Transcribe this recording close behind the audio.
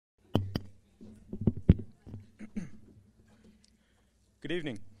Good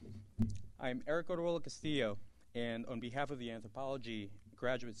evening. I'm Eric Oduola Castillo, and on behalf of the Anthropology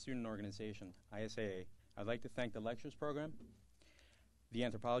Graduate Student Organization, ISAA, I'd like to thank the Lectures Program, the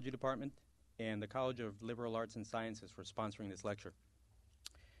Anthropology Department, and the College of Liberal Arts and Sciences for sponsoring this lecture.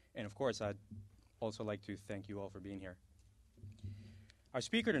 And of course, I'd also like to thank you all for being here. Our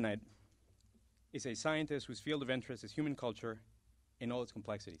speaker tonight is a scientist whose field of interest is human culture in all its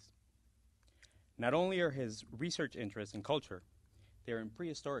complexities. Not only are his research interests in culture, they are in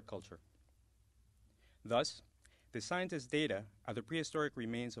prehistoric culture. Thus, the scientist's data are the prehistoric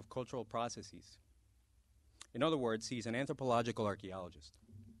remains of cultural processes. In other words, he's an anthropological archaeologist.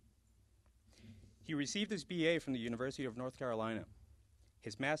 He received his BA from the University of North Carolina,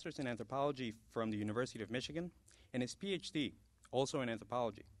 his master's in anthropology from the University of Michigan, and his PhD, also in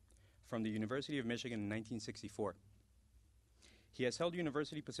anthropology, from the University of Michigan in 1964. He has held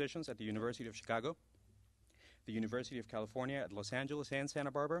university positions at the University of Chicago, the University of California at Los Angeles and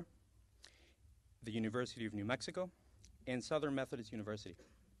Santa Barbara, the University of New Mexico, and Southern Methodist University.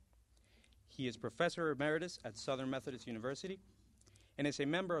 He is Professor Emeritus at Southern Methodist University and is a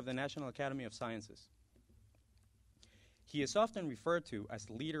member of the National Academy of Sciences. He is often referred to as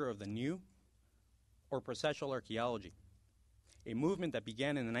the leader of the new or processual archaeology, a movement that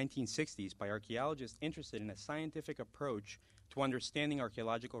began in the 1960s by archaeologists interested in a scientific approach to understanding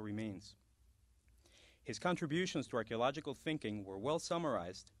archaeological remains. His contributions to archaeological thinking were well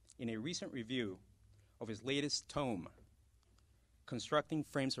summarized in a recent review of his latest tome, Constructing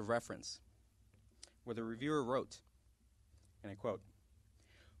Frames of Reference, where the reviewer wrote, and I quote,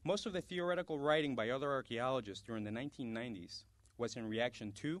 "Most of the theoretical writing by other archaeologists during the 1990s was in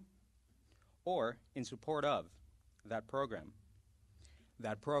reaction to or in support of that program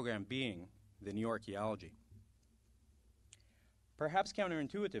being the new archaeology. Perhaps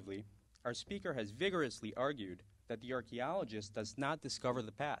counterintuitively, our speaker has vigorously argued that the archaeologist does not discover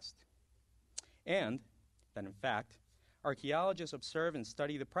the past, and that, in fact, archaeologists observe and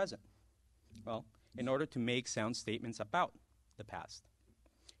study the present, well, in order to make sound statements about the past,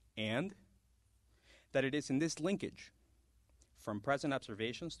 and that it is in this linkage from present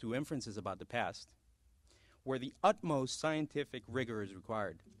observations to inferences about the past where the utmost scientific rigor is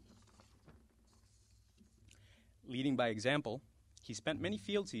required. Leading by example, he spent many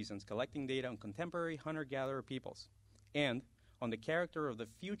field seasons collecting data on contemporary hunter-gatherer peoples and on the character of the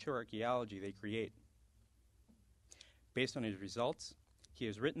future archaeology they create. Based on his results, he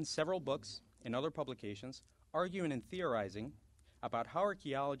has written several books and other publications arguing and theorizing about how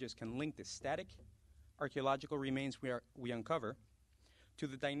archaeologists can link the static archaeological remains we uncover to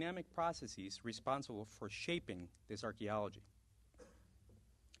the dynamic processes responsible for shaping this archaeology.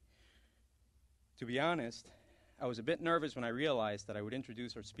 To be honest, I was a bit nervous when I realized that I would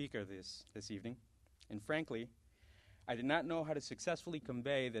introduce our speaker this evening, and frankly, I did not know how to successfully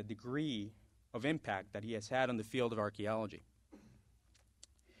convey the degree of impact that he has had on the field of archaeology.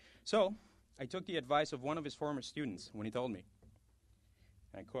 So, I took the advice of one of his former students when he told me,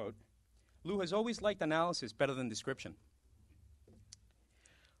 and I quote, "Lou has always liked analysis better than description."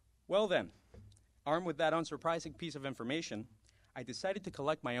 Well then, armed with that unsurprising piece of information, I decided to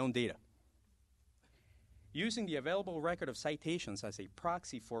collect my own data. Using the available record of citations as a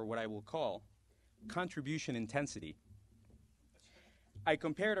proxy for what I will call contribution intensity, I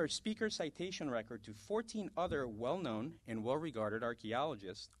compared our speaker's citation record to 14 other well-known and well-regarded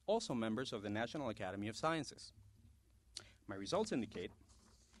archaeologists, also members of the National Academy of Sciences. My results indicate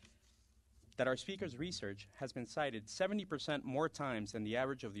that our speaker's research has been cited 70% more times than the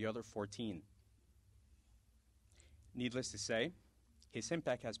average of the other 14. Needless to say, his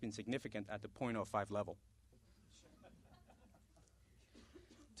impact has been significant at the .05 level.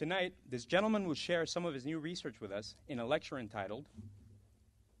 Tonight, this gentleman will share some of his new research with us in a lecture entitled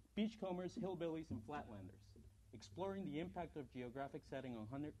Beachcombers, Hillbillies, and Flatlanders, Exploring the Impact of Geographic Setting on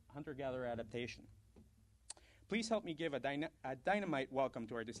Hunter-Gatherer Adaptation. Please help me give a dynamite welcome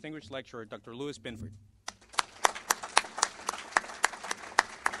to our distinguished lecturer, Dr. Louis Binford.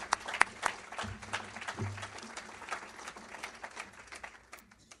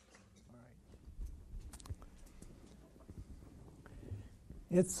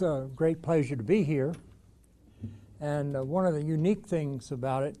 It's a great pleasure to be here, and one of the unique things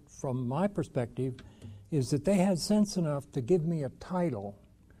about it, from my perspective, is that they had sense enough to give me a title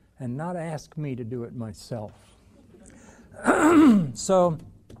and not ask me to do it myself. So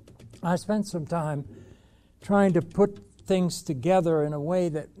I spent some time trying to put things together in a way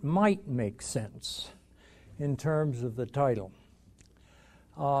that might make sense in terms of the title.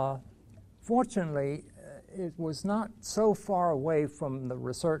 Fortunately, it was not so far away from the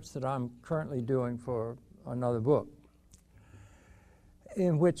research that I'm currently doing for another book.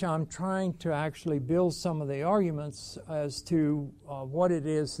 in which I'm trying to actually build some of the arguments as to what it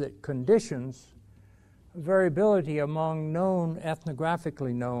is that conditions variability among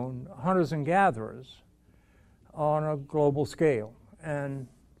ethnographically known hunters and gatherers on a global scale. And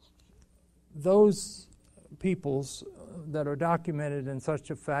those peoples that are documented in such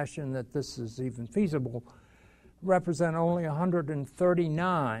a fashion that this is even feasible represent only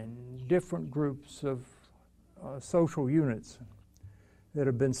 139 different groups of social units that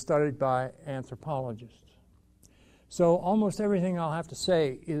have been studied by anthropologists. So almost everything I'll have to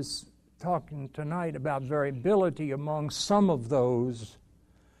say is talking tonight about variability among some of those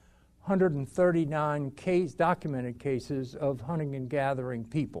 139 documented cases of hunting and gathering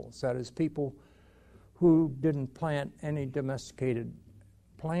peoples. That is, people who didn't plant any domesticated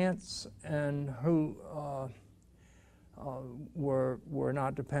plants and who were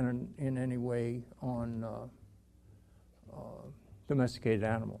not dependent in any way on domesticated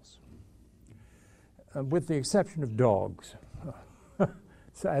animals, with the exception of dogs,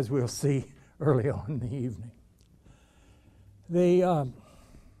 so as we'll see early on in the evening.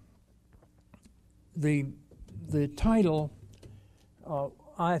 The title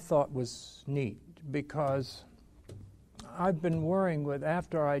I thought was neat because I've been worrying with,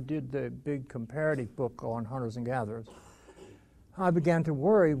 after I did the big comparative book on hunters and gatherers, I began to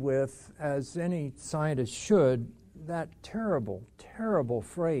worry with, as any scientist should, that terrible, terrible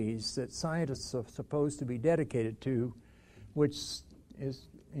phrase that scientists are supposed to be dedicated to, which is,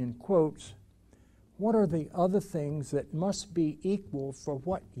 in quotes, what are the other things that must be equal for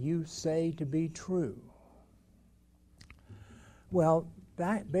what you say to be true? Well,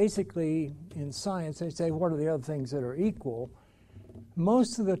 that basically, in science, they say, what are the other things that are equal?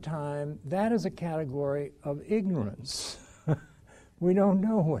 Most of the time, that is a category of ignorance. We don't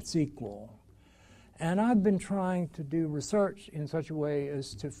know what's equal. And I've been trying to do research in such a way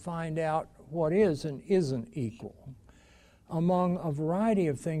as to find out what is and isn't equal among a variety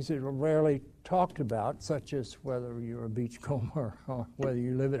of things that are rarely talked about, such as whether you're a beachcomber or whether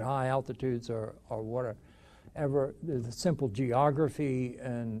you live at high altitudes or whatever, the simple geography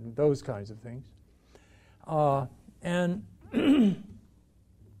and those kinds of things. And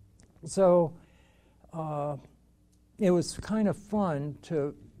so it was kind of fun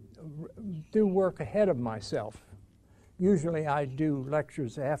to do work ahead of myself. Usually I do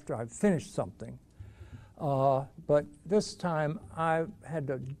lectures after I've finished something. But this time I had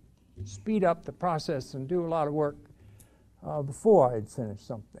to speed up the process and do a lot of work before I'd finished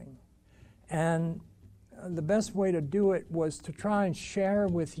something. And the best way to do it was to try and share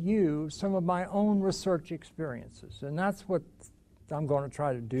with you some of my own research experiences. And that's what I'm going to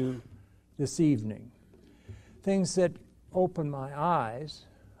try to do this evening. Things that open my eyes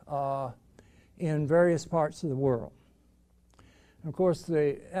in various parts of the world. And of course,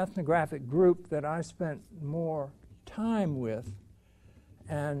 the ethnographic group that I spent more time with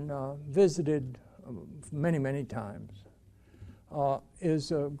and visited many, many times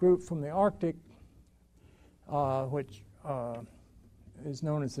is a group from the Arctic, which is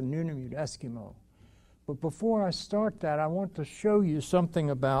known as the Nunavut Eskimo. But before I start that, I want to show you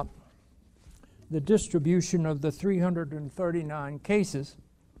something about the distribution of the 339 cases,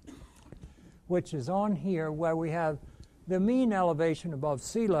 which is on here, where we have the mean elevation above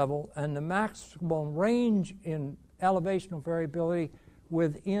sea level and the maximum range in elevational variability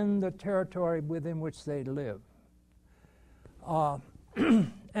within the territory within which they live.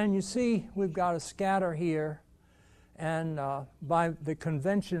 And you see we've got a scatter here, and by the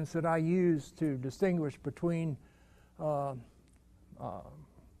conventions that I use to distinguish between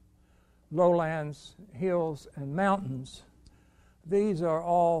lowlands, hills, and mountains, these are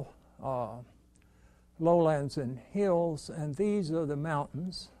all lowlands and hills, and these are the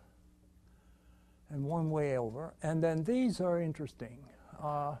mountains, and one way over. And then these are interesting.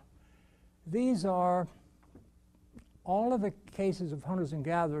 These are all of the cases of hunters and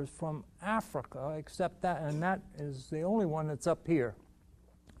gatherers from Africa, except that, and that is the only one that's up here.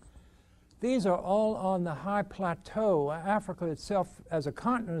 These are all on the high plateau. Africa itself as a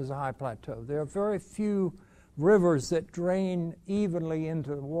continent is a high plateau. There are very few rivers that drain evenly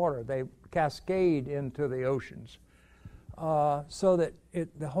into the water. They cascade into the oceans, so that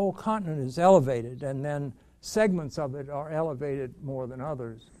the whole continent is elevated, and then segments of it are elevated more than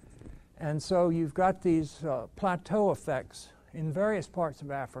others. And so you've got these plateau effects in various parts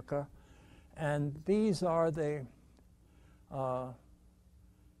of Africa, and these are the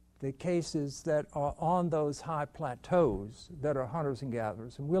cases that are on those high plateaus that are hunters and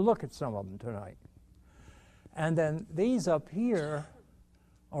gatherers, and we'll look at some of them tonight. And then these up here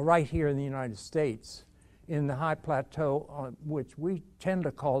are right here in the United States, in the high plateau, which we tend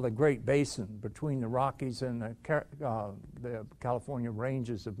to call the Great Basin between the Rockies and the California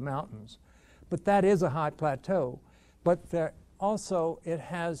ranges of mountains. But that is a high plateau. But there also it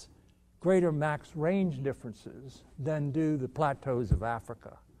has greater max range differences than do the plateaus of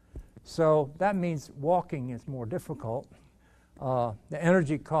Africa. So that means walking is more difficult. The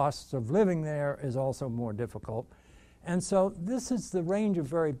energy costs of living there is also more difficult. And so this is the range of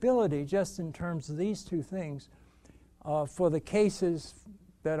variability just in terms of these two things for the cases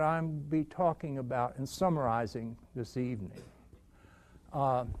that I'm be talking about and summarizing this evening.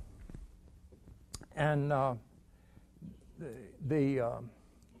 I'm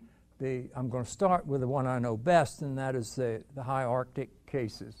going to start with the one I know best, and that is the high Arctic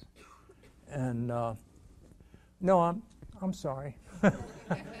cases. And no, I'm sorry.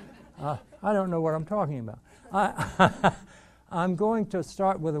 I don't know what I'm talking about. I'm going to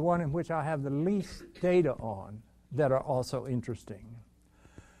start with the one in which I have the least data on that are also interesting.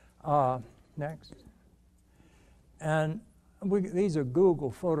 Next. And these are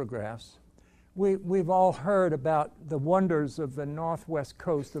Google photographs. We've all heard about the wonders of the northwest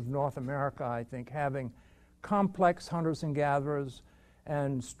coast of North America, I think, having complex hunters and gatherers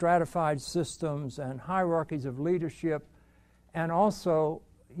and stratified systems and hierarchies of leadership, and also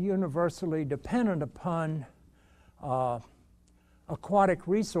universally dependent upon aquatic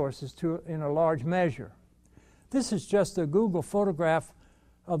resources in a large measure. This is just a Google photograph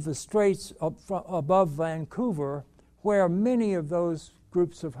of the straits above Vancouver, where many of those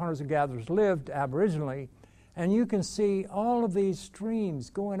groups of hunters and gatherers lived aboriginally, and you can see all of these streams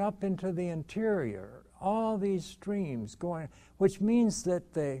going up into the interior, all these streams going, which means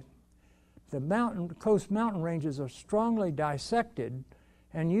that the coast mountain ranges are strongly dissected,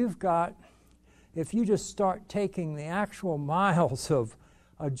 and you've got, if you just start taking the actual miles of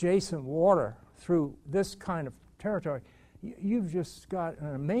adjacent water through this kind of territory, you've just got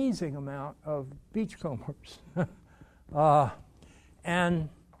an amazing amount of beachcombers. On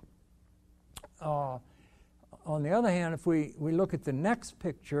the other hand, if we look at the next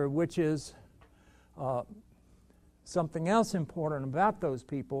picture, which is something else important about those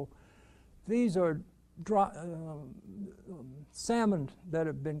people, these are salmon that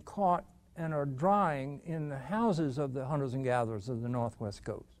have been caught and are drying in the houses of the hunters and gatherers of the Northwest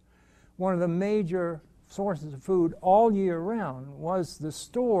Coast. One of the major sources of food all year round was the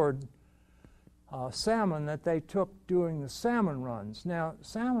stored salmon that they took during the salmon runs. Now,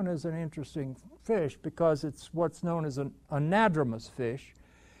 salmon is an interesting fish because it's what's known as an anadromous fish.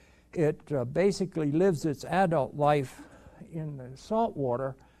 It basically lives its adult life in the salt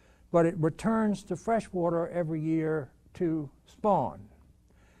water, but it returns to fresh water every year to spawn.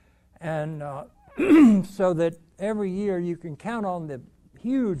 And so that every year you can count on the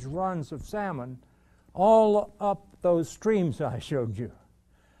huge runs of salmon all up those streams I showed you.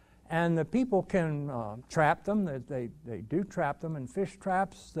 And the people can trap them. They do trap them in fish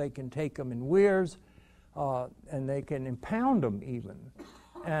traps. They can take them in weirs, and they can impound them even,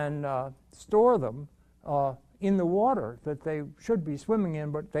 and store them in the water that they should be swimming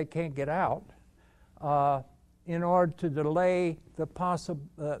in, but they can't get out, in order to delay the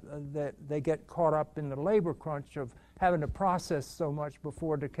that they get caught up in the labor crunch of having to process so much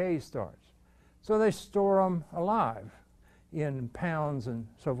before decay starts. So they store them alive in pounds and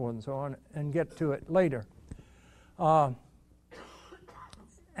so forth and so on, and get to it later. And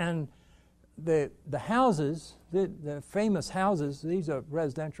the houses, the famous houses, these are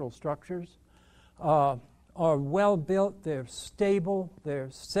residential structures, are well built, they're stable, they're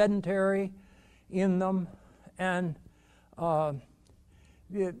sedentary in them, and the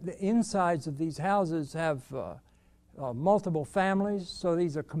insides of these houses have multiple families, so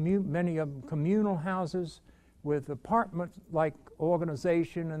these are many of them communal houses with apartment-like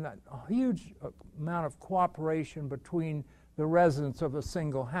organization and a huge amount of cooperation between the residents of a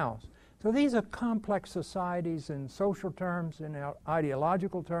single house. So these are complex societies in social terms, in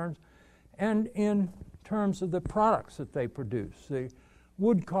ideological terms, and in terms of the products that they produce. The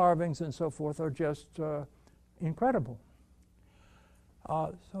wood carvings and so forth are just incredible.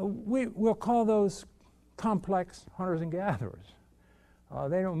 So we'll call those complex hunters and gatherers.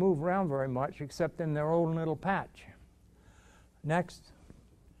 They don't move around very much except in their own little patch. Next.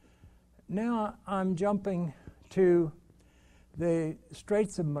 Now I'm jumping to the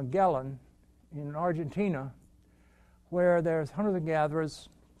Straits of Magellan in Argentina, where there's hunters and gatherers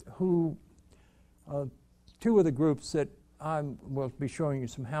who, two of the groups that I will be showing you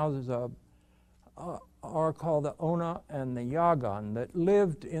some houses of, are called the Ona and the Yagan, that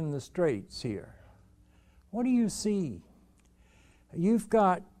lived in the straits here. What do you see? You've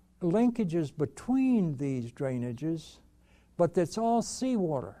got linkages between these drainages, but it's all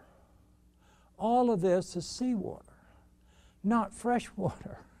seawater. All of this is seawater, not fresh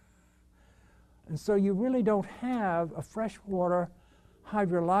water. And so you really don't have a freshwater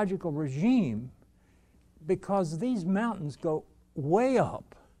hydrological regime because these mountains go way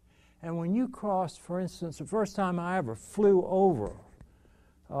up. And when you cross, for instance, the first time I ever flew over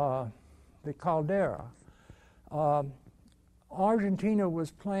the caldera, Argentina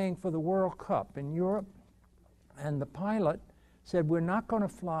was playing for the World Cup in Europe, and the pilot said, we're not going to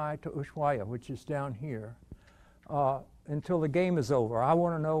fly to Ushuaia, which is down here, until the game is over. I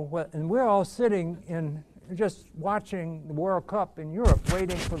want to know what, and we're all sitting in, just watching the World Cup in Europe,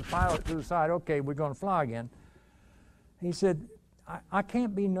 waiting for the pilot to decide, okay, we're going to fly again. He said, I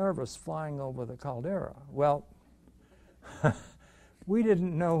can't be nervous flying over the caldera. Well, we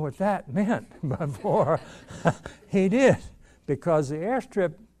didn't know what that meant before he did, because the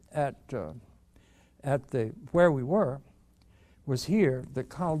airstrip at the where we were was here. The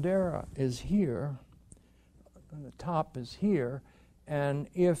caldera is here, and the top is here, and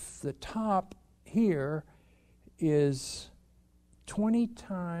if the top here is 20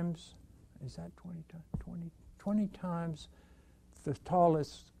 times, is that 20 times? 20 times the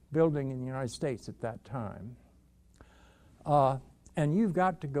tallest building in the United States at that time. And you've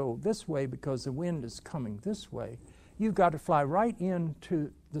got to go this way because the wind is coming this way. You've got to fly right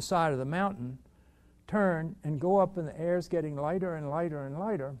into the side of the mountain, turn, and go up, and the air's getting lighter and lighter and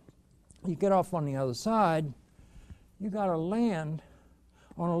lighter. You get off on the other side, you got to land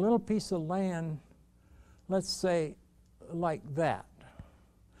on a little piece of land, let's say like that,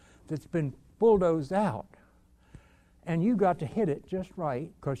 that's been bulldozed out. And you've got to hit it just right,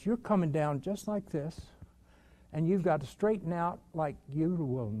 because you're coming down just like this, and you've got to straighten out like you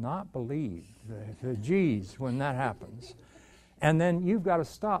will not believe the G's when that happens. And then you've got to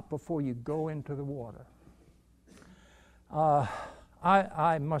stop before you go into the water.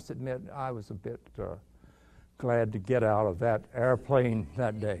 I must admit I was a bit glad to get out of that airplane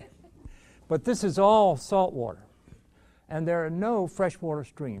that day. But this is all salt water, and there are no freshwater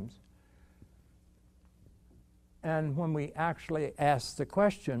streams. And when we actually ask the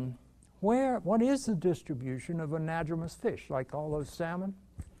question, what is the distribution of anadromous fish, like all those salmon?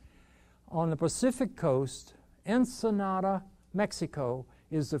 On the Pacific coast, Ensenada, Mexico,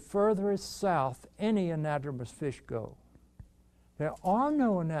 is the furthest south any anadromous fish go. There are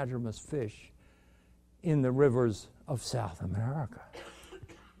no anadromous fish in the rivers of South America.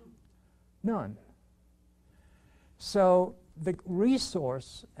 None. So the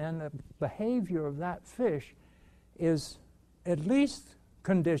resource and the behavior of that fish is at least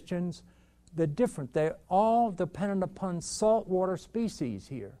conditions that are different. They're all dependent upon saltwater species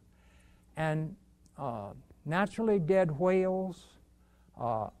here. And naturally dead whales,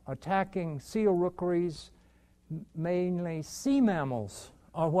 attacking seal rookeries, mainly sea mammals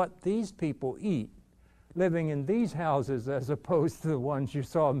are what these people eat, living in these houses as opposed to the ones you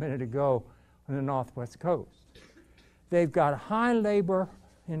saw a minute ago on the northwest coast. They've got high labor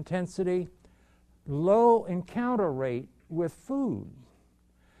intensity, low encounter rate with food.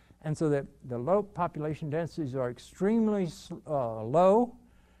 And so that the low population densities are extremely low,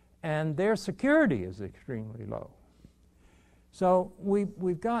 and their security is extremely low. So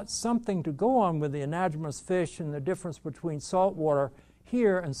we've got something to go on with the anadromous fish and the difference between saltwater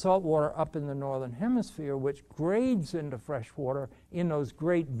here and saltwater up in the northern hemisphere, which grades into freshwater in those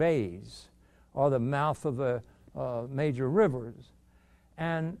great bays or the mouth of the major rivers.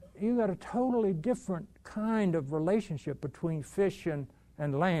 And you've got a totally different kind of relationship between fish and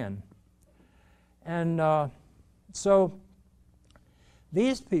land. And so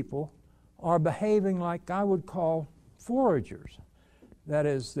these people are behaving like I would call foragers. That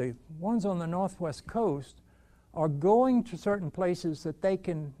is, the ones on the northwest coast are going to certain places that they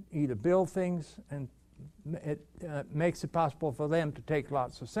can either build things, and it makes it possible for them to take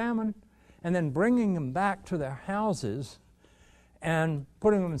lots of salmon, and then bringing them back to their houses and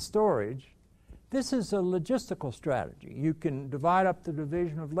putting them in storage. This is a logistical strategy. You can divide up the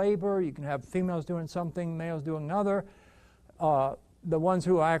division of labor. You can have females doing something, males doing another. The ones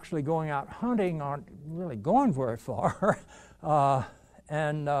who are actually going out hunting aren't really going very far.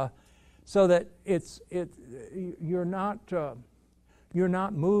 So that you're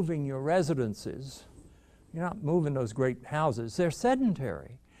not moving your residences. You're not moving those great houses. They're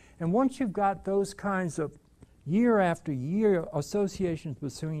sedentary. And once you've got those kinds of year after year associations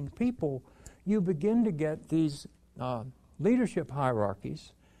between people, you begin to get these leadership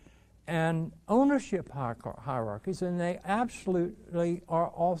hierarchies and ownership hierarchies, and they absolutely are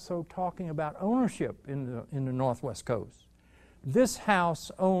also talking about ownership in the northwest coast. this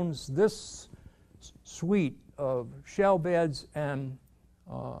house owns this suite of shell beds and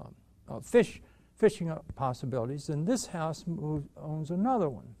fishing possibilities, and this house owns another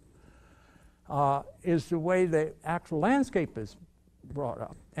one. Is the way the actual landscape is brought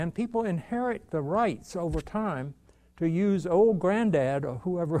up. And people inherit the rights over time to use old granddad, or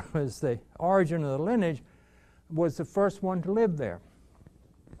whoever was the origin of the lineage, was the first one to live there.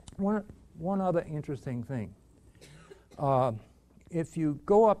 One other interesting thing. If you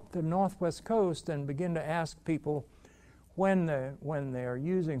go up the northwest coast and begin to ask people when they're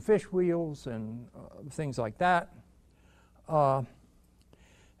using fish wheels and things like that,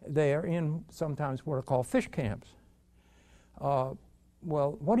 they are in sometimes what are called fish camps.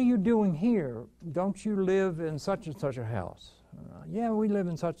 Well, what are you doing here? Don't you live in such and such a house? Yeah, we live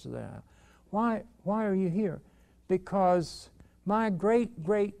in such and such a house. Why are you here? Because my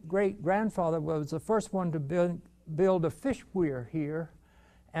great-great-great-grandfather was the first one to build a fish weir here,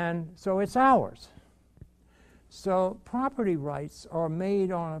 and so it's ours. So property rights are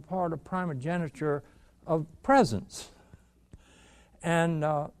made on a part of primogeniture of presence. And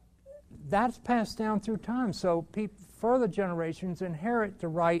that's passed down through time. So further generations inherit the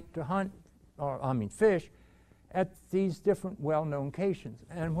right to hunt, fish, at these different well-known locations.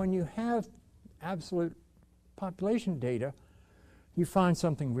 And when you have absolute population data, you find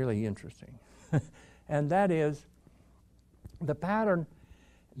something really interesting. And that is the pattern.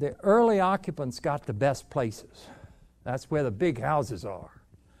 The early occupants got the best places. That's where the big houses are.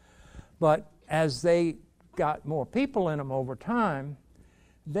 But as they got more people in them over time,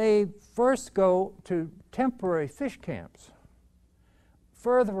 they first go to temporary fish camps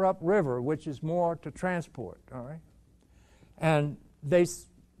further upriver, which is more to transport, all right? And they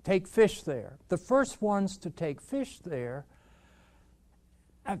take fish there. The first ones to take fish there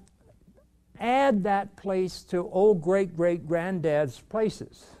add that place to old great-great-granddad's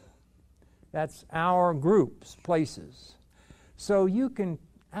places. That's our group's places. So you can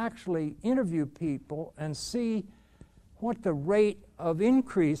actually interview people and see what the rate of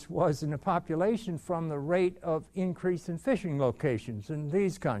increase was in the population from the rate of increase in fishing locations and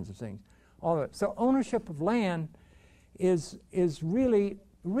these kinds of things. All that. So ownership of land is really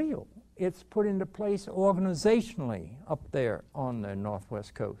real. It's put into place organizationally up there on the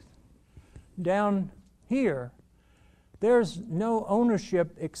northwest coast. Down here, there's no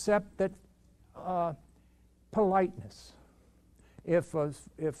ownership except that politeness. If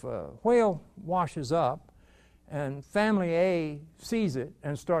a whale washes up and family A sees it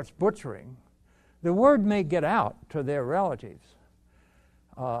and starts butchering, the word may get out to their relatives.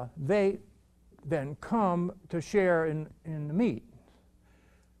 They then come to share in the meat.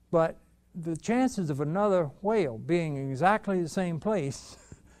 But the chances of another whale being in exactly the same place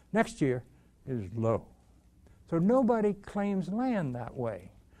next year is low. So nobody claims land that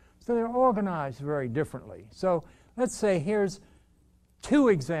way. So they're organized very differently. So let's say here's two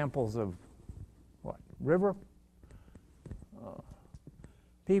examples of what? River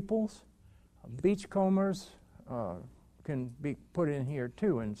peoples, beachcombers can be put in here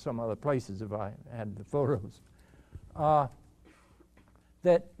too in some other places if I had the photos.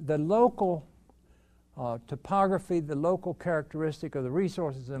 That the local topography, the local characteristic of the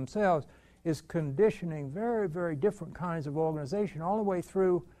resources themselves is conditioning very, very different kinds of organization all the way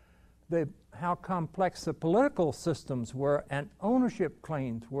through how complex the political systems were and ownership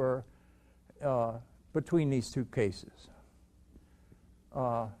claims were between these two cases.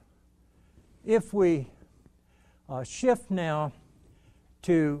 If we shift now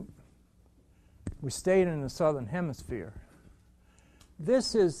to, we stayed in the southern hemisphere.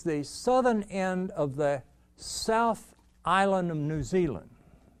 This is the southern end of the South Island of New Zealand.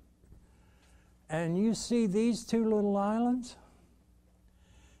 And you see these two little islands?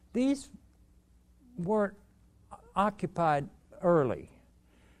 These weren't occupied early.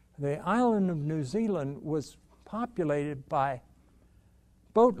 The island of New Zealand was populated by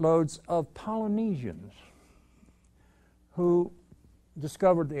boatloads of Polynesians who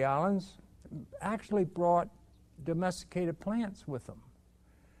discovered the islands, actually brought domesticated plants with them.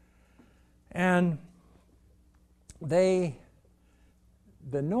 And the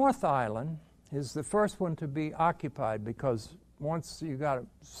North Island is the first one to be occupied because once you got a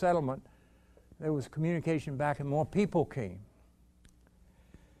settlement, there was communication back and more people came.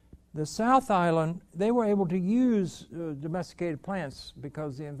 The South Island, they were able to use domesticated plants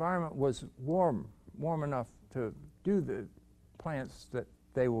because the environment was warm enough to do the plants that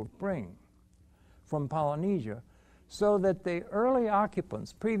they would bring from Polynesia, so that the early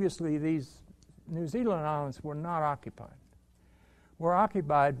occupants, previously these New Zealand islands were not occupied, were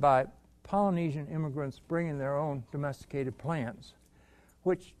occupied by Polynesian immigrants bringing their own domesticated plants,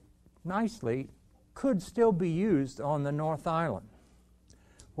 which nicely could still be used on the North Island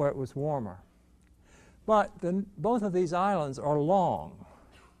where it was warmer. But both of these islands are long,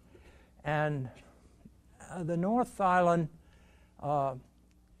 and the North Island, in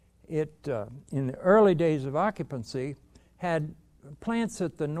the early days of occupancy, had plants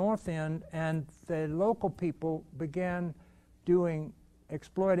at the north end, and the local people began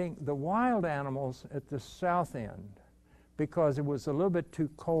exploiting the wild animals at the south end because it was a little bit too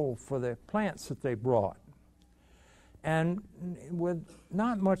cold for the plants that they brought. And with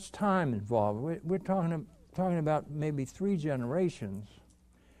not much time involved, we're talking about maybe 3 generations,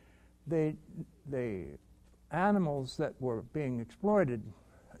 the animals that were being exploited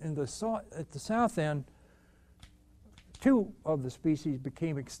at the south end, 2 of the species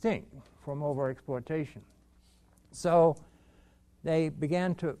became extinct from overexploitation. So they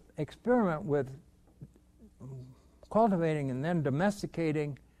began to experiment with cultivating and then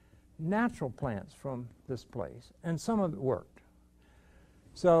domesticating natural plants from this place, and some of it worked.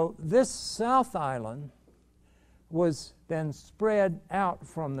 So this South Island was then spread out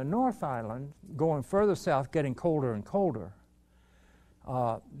from the North Island, going further south, getting colder and colder.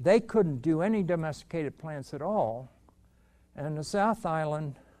 They couldn't do any domesticated plants at all, and the South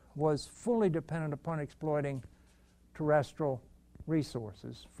Island was fully dependent upon exploiting terrestrial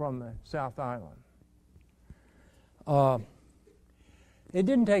resources from the South Island. It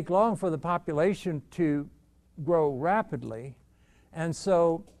didn't take long for the population to grow rapidly, and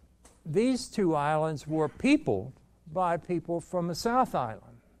so these 2 islands were peopled by people from the South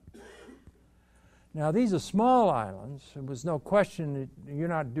Island. Now, these are small islands. There was no question that you're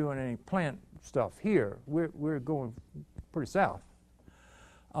not doing any plant stuff here. We're going pretty south.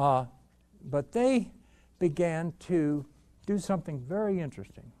 But they began to do something very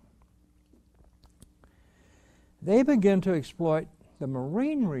interesting. They began to exploit the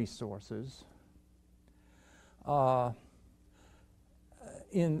marine resources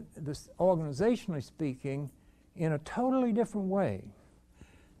in this, organizationally speaking, in a totally different way.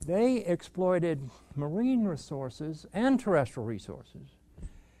 They exploited marine resources and terrestrial resources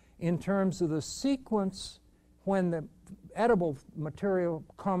in terms of the sequence when the edible material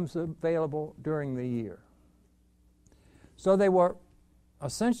comes available during the year. So they were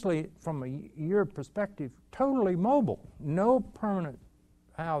essentially, from a year perspective, totally mobile, no permanent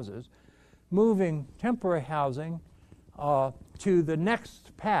houses, moving temporary housing to the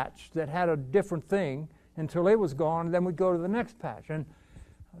next patch that had a different thing until it was gone, and then we'd go to the next patch. And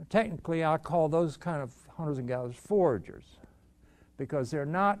technically, I call those kind of hunters and gatherers foragers, because they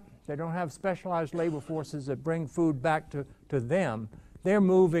don't have specialized labor forces that bring food back to them. They're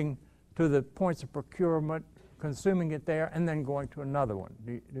moving to the points of procurement, consuming it there, and then going to another one.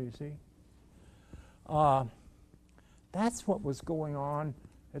 Do you see? That's what was going on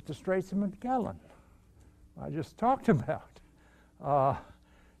at the Straits of Magellan, I just talked about.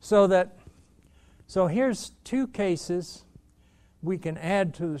 So here's 2 cases we can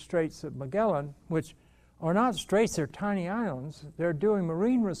add to the Straits of Magellan, which are not straits, they're tiny islands. They're doing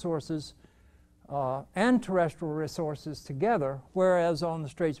marine resources and terrestrial resources together, whereas on the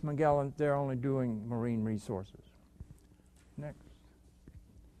Straits of Magellan, they're only doing marine resources. Next.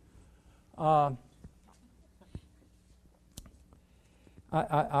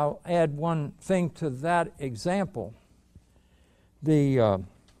 I'll add one thing to that example. The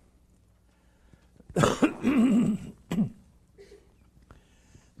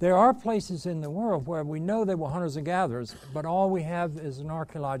there are places in the world where we know they were hunters and gatherers, but all we have is an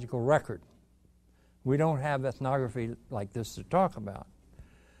archaeological record. We don't have ethnography like this to talk about.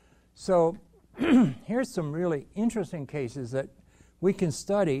 So here's some really interesting cases that we can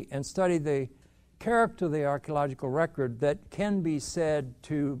study, and study the character of the archaeological record that can be said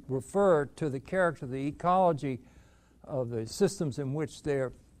to refer to the character of the ecology of the systems in which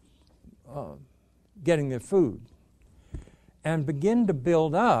they're getting their food, and begin to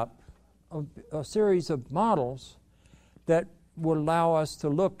build up a series of models that will allow us to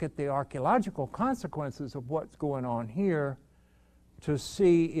look at the archaeological consequences of what's going on here to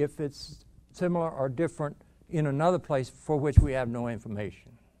see if it's similar or different in another place for which we have no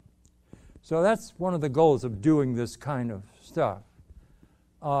information. So that's one of the goals of doing this kind of stuff.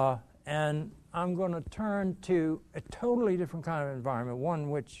 And I'm going to turn to a totally different kind of environment, one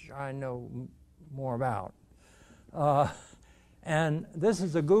which I know more about. And this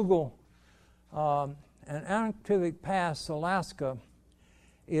is a Google, and Anaktuvik Pass, Alaska,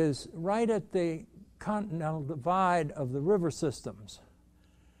 is right at the continental divide of the river systems.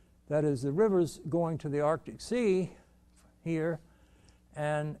 That is, the rivers going to the Arctic Sea here,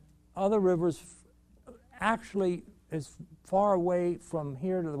 and other rivers actually as far away from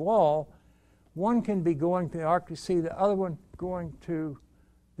here to the wall. One can be going to the Arctic Sea, the other one going to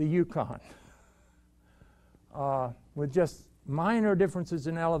the Yukon, with just minor differences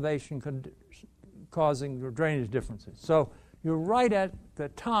in elevation causing the drainage differences. So you're right at the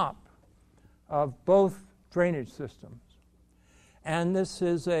top of both drainage systems. And this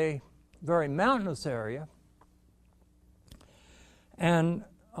is a very mountainous area. And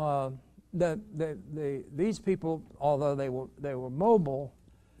these people, although they were mobile,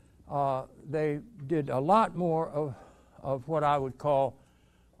 they did a lot more of what I would call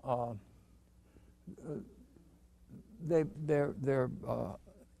their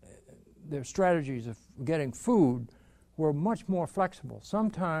strategies of getting food were much more flexible.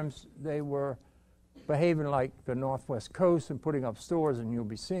 Sometimes they were behaving like the Northwest Coast and putting up stores, and you'll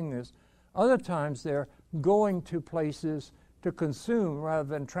be seeing this. Other times they're going to places to consume rather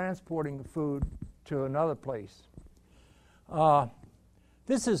than transporting the food to another place.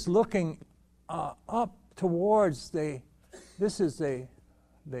 This is looking up towards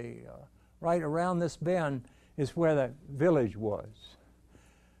right around this bend is where the village was.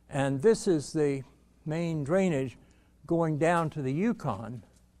 And this is the main drainage going down to the Yukon,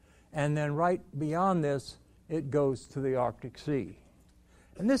 and then right beyond this, it goes to the Arctic Sea.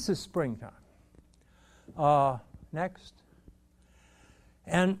 And this is springtime. Next.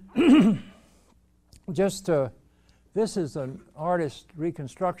 And this is an artist's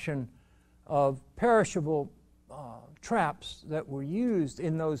reconstruction of perishable traps that were used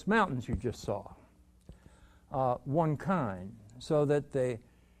in those mountains you just saw. One kind, so that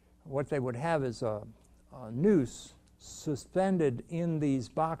what they would have is a noose suspended in these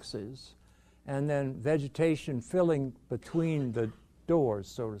boxes, and then vegetation filling between the doors,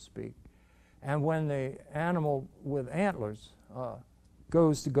 so to speak. And when the animal with antlers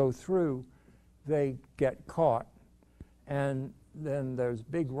goes to go through, they get caught, and then there's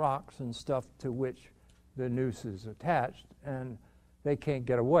big rocks and stuff to which the noose is attached, and they can't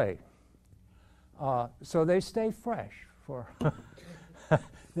get away. So they stay fresh. For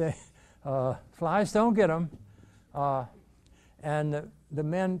flies don't get them, and the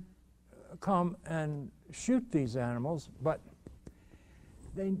men come and shoot these animals, but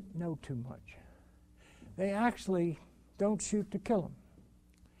they know too much. They actually don't shoot to kill them.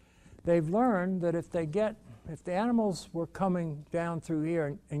 They've learned that if the animals were coming down through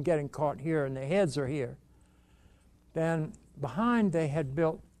here and getting caught here, and their heads are here, then behind they had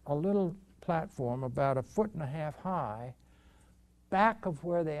built a little platform about 1.5 feet high, back of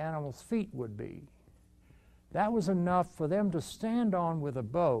where the animal's feet would be. That was enough for them to stand on with a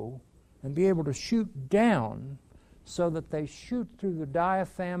bow and be able to shoot down so that they shoot through the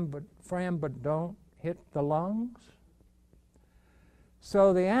diaphragm but don't hit the lungs.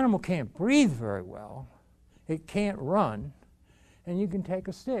 So the animal can't breathe very well, it can't run, and you can take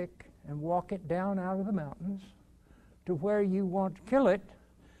a stick and walk it down out of the mountains to where you want to kill it,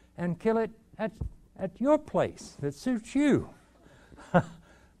 and kill it at your place that suits you,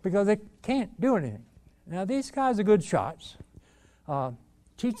 because it can't do anything. Now these guys are good shots.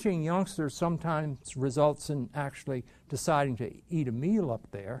 Teaching youngsters sometimes results in actually deciding to eat a meal up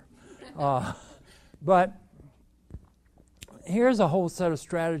there. But here's a whole set of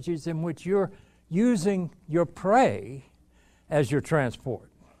strategies in which you're using your prey as your transport.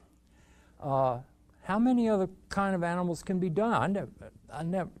 How many other kind of animals can be done?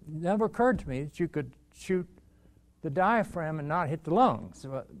 Never occurred to me that you could shoot the diaphragm and not hit the lungs,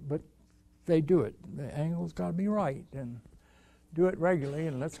 but they do it. The angle's got to be right, and do it regularly,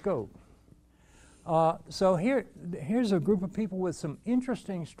 and let's go. So here's a group of people with some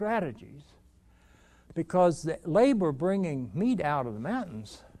interesting strategies, because the labor bringing meat out of the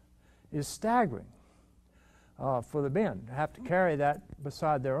mountains is staggering for the men to have to carry that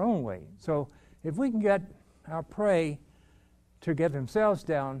beside their own weight. So if we can get our prey to get themselves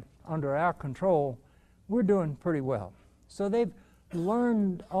down under our control, we're doing pretty well. So they've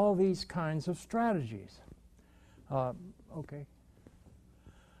learned all these kinds of strategies. Okay.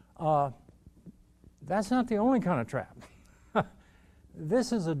 That's not the only kind of trap.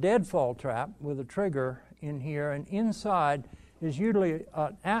 This is a deadfall trap with a trigger in here, and inside is usually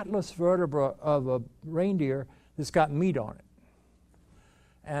an atlas vertebra of a reindeer that's got meat on it.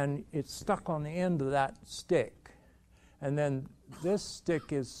 And it's stuck on the end of that stick. And then this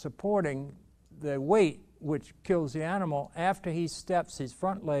stick is supporting the weight which kills the animal. After he steps his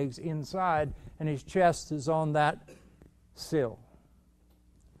front legs inside and his chest is on that sill.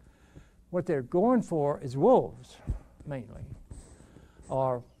 What they're going for is wolves, mainly,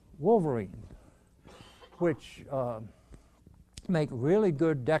 or wolverines, which make really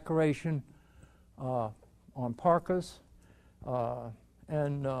good decoration on parkas.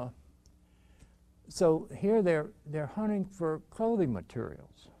 So here they're hunting for clothing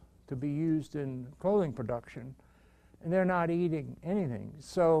materials to be used in clothing production, and they're not eating anything.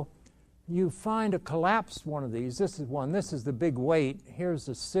 So you find a collapsed one of these. This is one. This is the big weight. Here's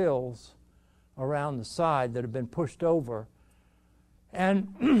the sills around the side that have been pushed over.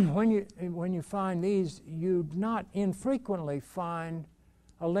 And when you find these, you not infrequently find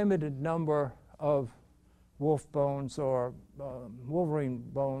a limited number of wolf bones or wolverine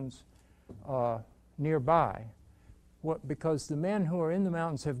bones nearby. Because the men who are in the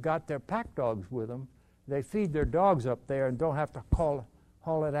mountains have got their pack dogs with them. They feed their dogs up there and don't have to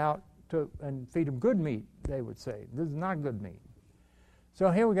haul it out and feed them good meat, they would say. This is not good meat. So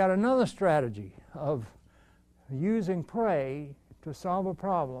here we got another strategy of using prey to solve a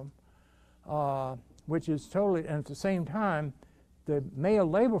problem, which is totally, and at the same time, the male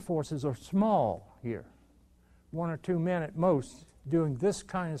labor forces are small here. 1 or 2 men at most doing this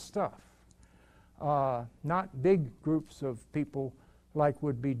kind of stuff. Not big groups of people like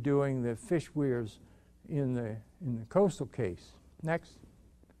would be doing the fish weirs in the coastal case. Next.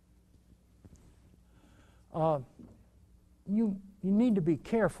 You need to be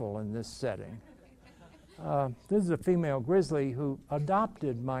careful in this setting. This is a female grizzly who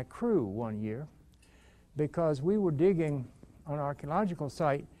adopted my crew one year because we were digging an archaeological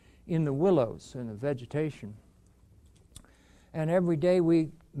site in the willows, in the vegetation. And every day we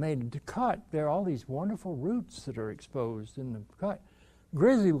made a cut. There are all these wonderful roots that are exposed in the cut.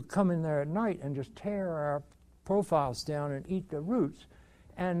 Grizzly would come in there at night and just tear our profiles down and eat the roots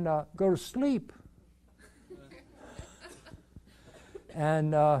and go to sleep.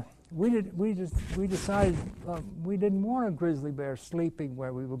 And we decided we didn't want a grizzly bear sleeping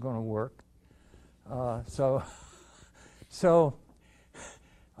where we were going to work. I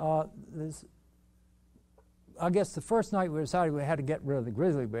guess the first night we decided we had to get rid of the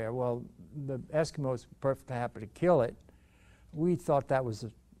grizzly bear. Well, the Eskimos were perfectly happy to kill it. We thought that was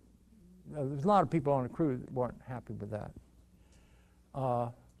there's a lot of people on the crew that weren't happy with that.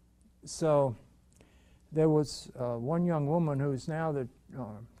 So there was one young woman who's now the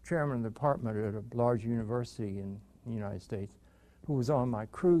chairman of the department at a large university in the United States, who was on my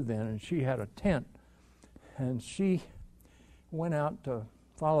crew then, and she had a tent. And she went out to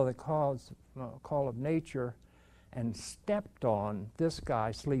follow the call of nature and stepped on this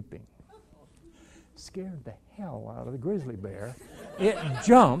guy sleeping. Scared the hell out of the grizzly bear. It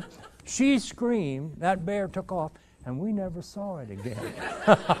jumped, she screamed, that bear took off, and we never saw it again.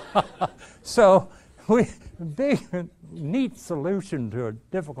 So, big, neat solution to a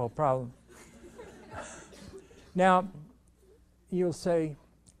difficult problem. Now, you'll say,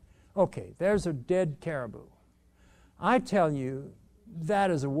 okay, there's a dead caribou. I tell you,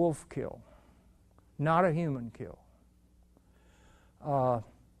 that is a wolf kill, not a human kill.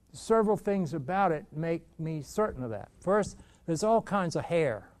 Several things about it make me certain of that. First, there's all kinds of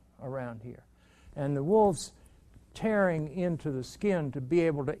hair around here. And the wolves tearing into the skin to be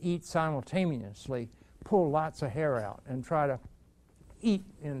able to eat simultaneously pull lots of hair out and try to eat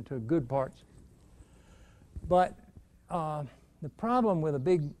into good parts. But the problem with a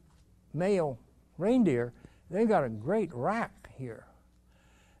big male reindeer, they've got a great rack here.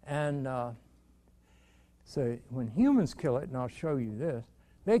 And so when humans kill it, and I'll show you this,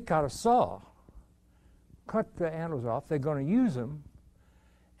 they got a saw, cut the antlers off. They're going to use them.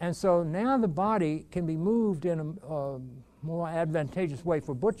 And so now the body can be moved in a more advantageous way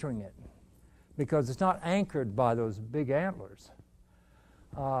for butchering it because it's not anchored by those big antlers.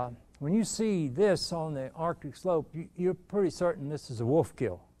 When you see this on the Arctic slope, you're pretty certain this is a wolf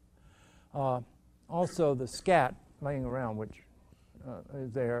kill. Also, the scat laying around, which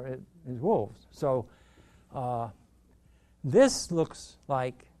is there, is wolves. So this looks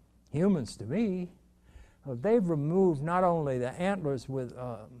like humans to me. They've removed not only the antlers with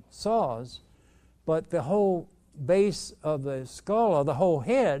saws, but the whole base of the skull, or the whole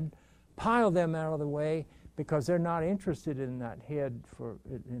head, pile them out of the way because they're not interested in that head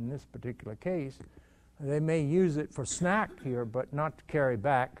in this particular case. They may use it for snack here, but not to carry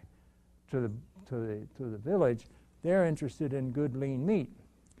back to the village. They're interested in good lean meat.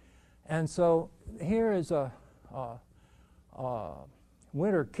 And so here is a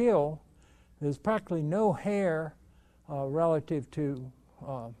winter kill. There's practically no hair relative to,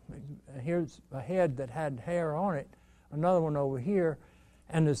 here's a head that had hair on it, another one over here,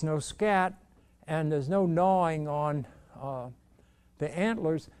 and there's no scat, and there's no gnawing on the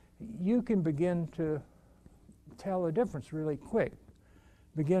antlers. You can begin to tell the difference really quick.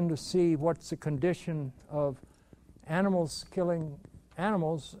 Begin to see what's the condition of animals killing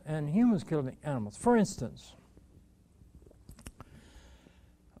animals and humans killing animals. For instance,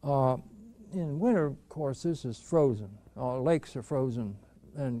 in winter, of course, this is frozen. Lakes are frozen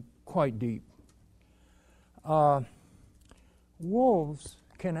and quite deep. Wolves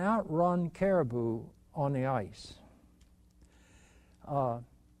can outrun caribou on the ice.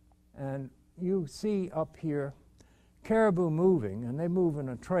 And you see up here caribou moving, and they move in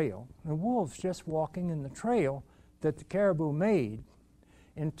a trail. And wolves just walking in the trail that the caribou made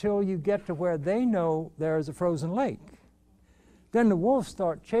until you get to where they know there is a frozen lake. Then the wolves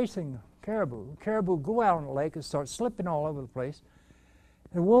start chasing caribou. Caribou go out on the lake and start slipping all over the place,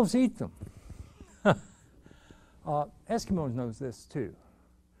 and wolves eat them. Eskimos knows this too.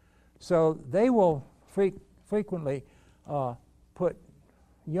 So they will frequently put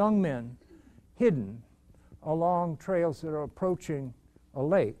young men hidden along trails that are approaching a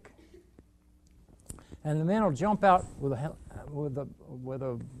lake, and the men will jump out with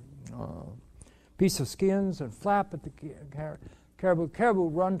a piece of skins and flap at the caribou. Caribou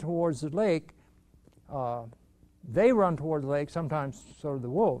run towards the lake. They run towards the lake. Sometimes so do the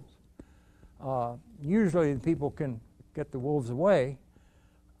wolves. Usually the people can get the wolves away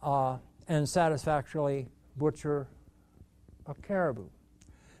and satisfactorily butcher a caribou.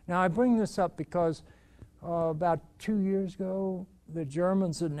 Now I bring this up because about 2 years ago the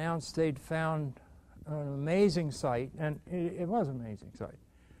Germans announced they'd found an amazing site, and it was an amazing site.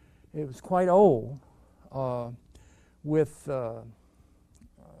 It was quite old, with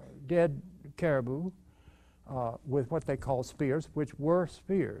dead caribou with what they call spears, which were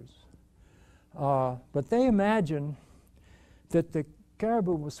spears. But they imagined that the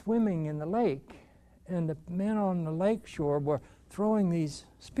caribou was swimming in the lake, and the men on the lake shore were throwing these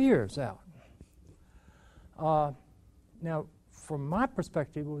spears out. Now, from my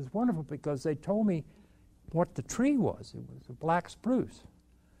perspective, it was wonderful because they told me what the tree was. It was a black spruce.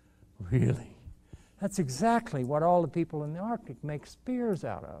 Really? That's exactly what all the people in the Arctic make spears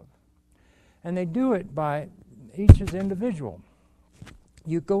out of. And they do it by, each is individual.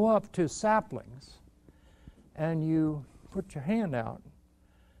 You go up to saplings and you put your hand out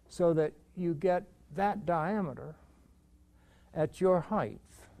so that you get that diameter at your height.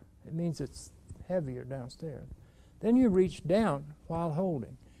 It means it's heavier downstairs. Then you reach down while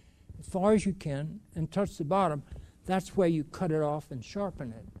holding as far as you can and touch the bottom. That's where you cut it off and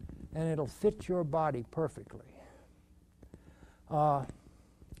sharpen it, and it'll fit your body perfectly. Now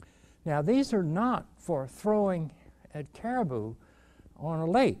these are not for throwing at caribou on a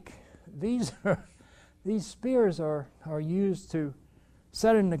lake. These spears are used to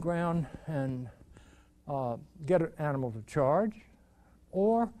set in the ground and get an animal to charge,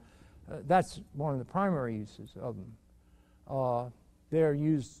 or that's one of the primary uses of them. They're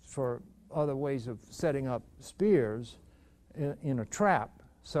used for other ways of setting up spears in a trap,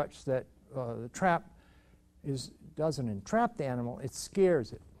 such that the trap doesn't entrap the animal, it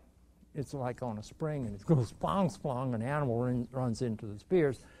scares it. It's like on a spring, and it goes splong, splong, and the animal runs into the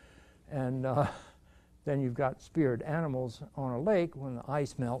spears. And then you've got speared animals on a lake. When the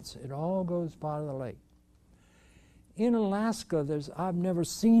ice melts, it all goes by the lake. In Alaska, I've never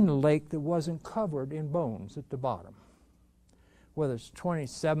seen a lake that wasn't covered in bones at the bottom. Whether it's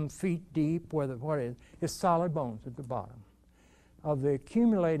 27 feet deep, it's solid bones at the bottom. Of the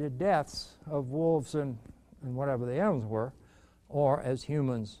accumulated deaths of wolves and whatever the animals were, or as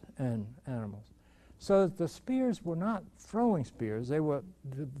humans and animals. So the spears were not throwing spears. The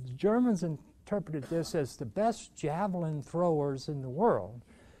Germans interpreted this as the best javelin throwers in the world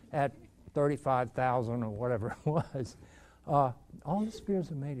at 35,000 or whatever it was. All the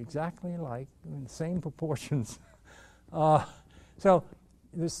spears are made exactly alike, in the same proportions. So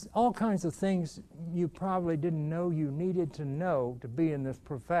there's all kinds of things you probably didn't know you needed to know to be in this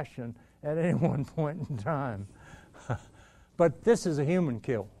profession at any one point in time. But this is a human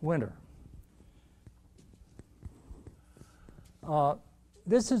kill, winter.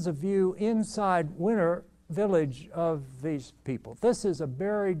 This is a view inside winter village of these people. This is a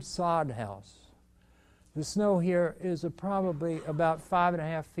buried sod house. The snow here is probably about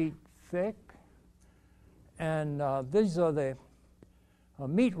 5.5 feet thick. And these are the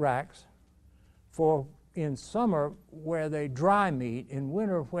meat racks for in summer where they dry meat, in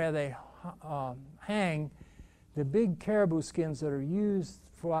winter where they hang the big caribou skins that are used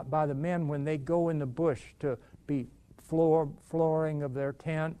by the men when they go in the bush to be flooring of their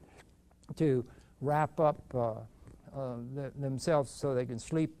tent, to wrap up themselves so they can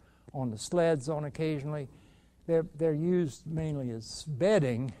sleep on the sleds on occasionally. They're used mainly as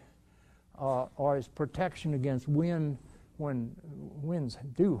bedding or as protection against wind when winds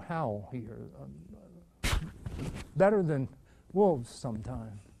do howl here. better than wolves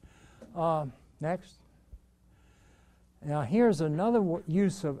sometimes. Next. Now here's another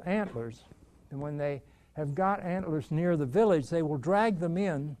use of antlers. And when they have got antlers near the village, they will drag them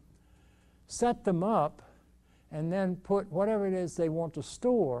in, set them up, and then put whatever it is they want to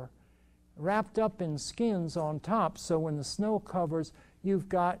store wrapped up in skins on top, so when the snow covers, you've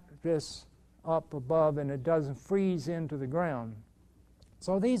got this up above and it doesn't freeze into the ground.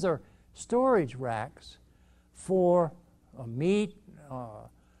 So these are storage racks for meat,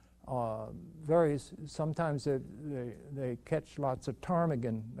 sometimes they catch lots of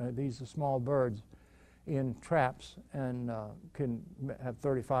ptarmigan. These are small birds in traps, and can have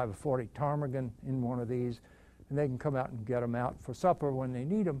 35 or 40 ptarmigan in one of these, and they can come out and get them out for supper when they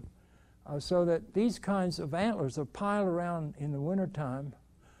need them. So that these kinds of antlers are piled around in the wintertime,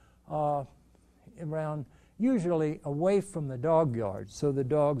 around usually away from the dog yard, so the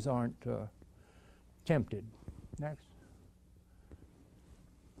dogs aren't tempted. Next.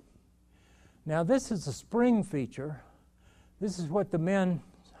 Now this is a spring feature. This is what the men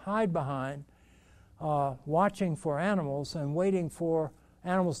hide behind, watching for animals and waiting for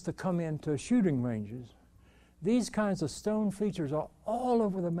animals to come into shooting ranges. These kinds of stone features are all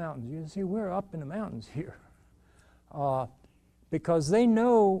over the mountains. You can see we're up in the mountains here. Because they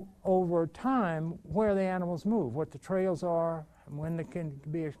know over time where the animals move, what the trails are, and when they can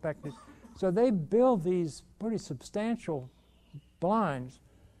be expected. So they build these pretty substantial blinds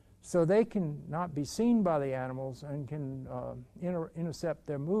so they can not be seen by the animals and can intercept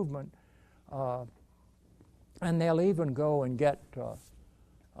their movement. And they'll even go and get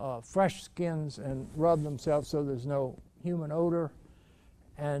fresh skins and rub themselves so there's no human odor.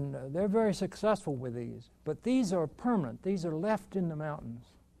 And they're very successful with these. But these are permanent. These are left in the mountains,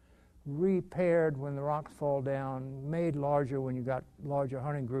 repaired when the rocks fall down, made larger when you got larger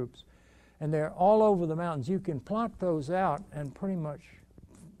hunting groups. And they're all over the mountains. You can plot those out and pretty much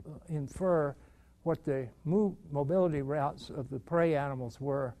infer what the mobility routes of the prey animals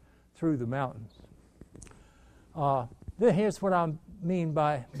were through the mountains. Here's what I mean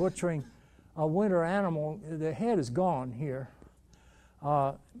by butchering a winter animal. The head is gone here,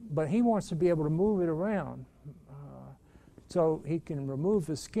 but he wants to be able to move it around so he can remove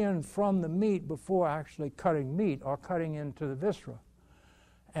the skin from the meat before actually cutting meat or cutting into the viscera.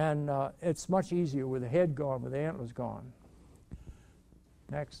 And it's much easier with the head gone, with the antlers gone.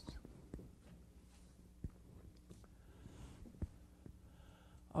 Next.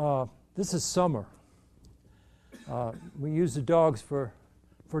 This is summer. We use the dogs for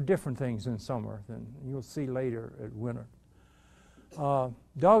different things in summer than you'll see later at winter.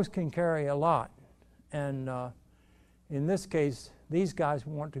 Dogs can carry a lot, and in this case, these guys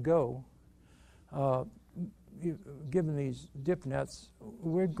want to go. Given these dip nets,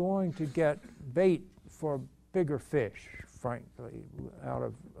 we're going to get bait for bigger fish, frankly, out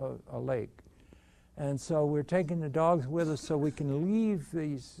of a lake. And so we're taking the dogs with us so we can leave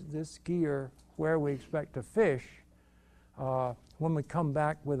this gear where we expect to fish when we come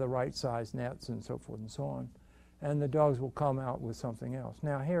back with the right size nets and so forth and so on. And the dogs will come out with something else.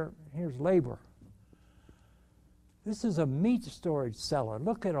 Now here's labor. This is a meat storage cellar.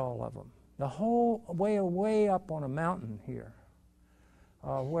 Look at all of them. The whole way up on a mountain here,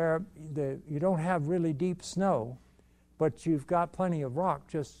 where you don't have really deep snow, but you've got plenty of rock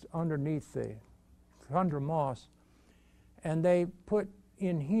just underneath the tundra moss. And they put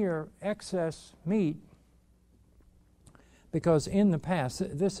in here excess meat because in the past,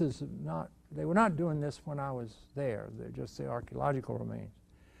 they were not doing this when I was there. They're just the archaeological remains.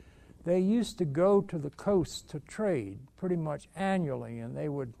 They used to go to the coast to trade pretty much annually, and they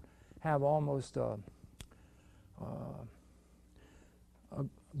would have almost a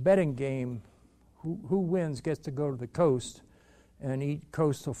betting game. Who wins gets to go to the coast and eat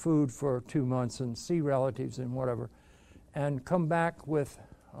coastal food for 2 months and see relatives and whatever, and come back with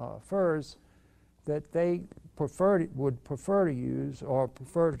furs that they would prefer to use or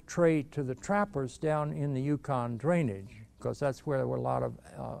prefer to trade to the trappers down in the Yukon drainage, because that's where there were a lot of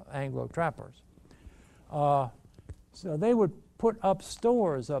Anglo trappers. So they would put up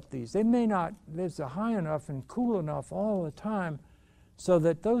stores up these. They may not live high enough and cool enough all the time so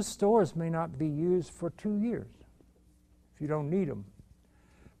that those stores may not be used for 2 years if you don't need them.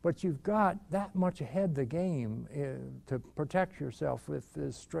 But you've got that much ahead of the game to protect yourself with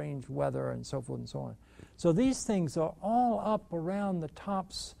this strange weather and so forth and so on. So these things are all up around the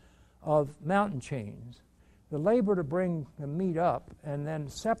tops of mountain chains. The labor to bring the meat up and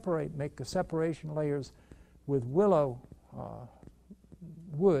then make the separation layers with willow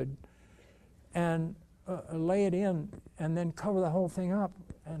wood and lay it in and then cover the whole thing up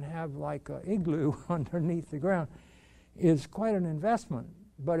and have like an igloo underneath the ground is quite an investment,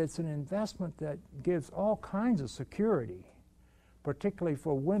 but it's an investment that gives all kinds of security, particularly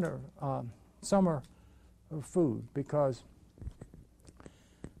for winter, summer food, because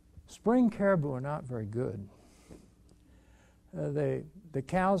spring caribou are not very good. The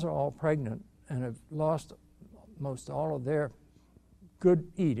cows are all pregnant and have lost most all of their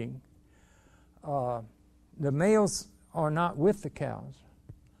good eating. The males are not with the cows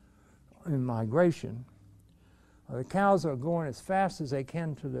in migration. The cows are going as fast as they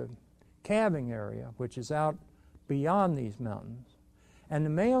can to the calving area, which is out beyond these mountains. And the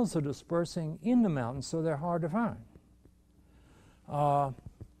males are dispersing in the mountains, so they're hard to find.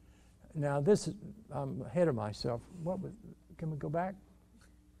 Now this is, I'm ahead of myself. Can we go back?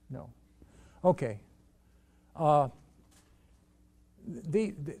 No. Okay.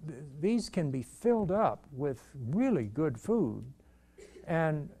 These can be filled up with really good food,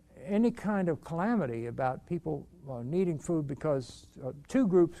 and any kind of calamity about people needing food because two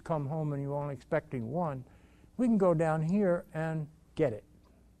groups come home and you're only expecting one, we can go down here and get it.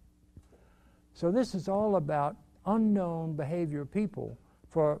 So this is all about unknown behavior of people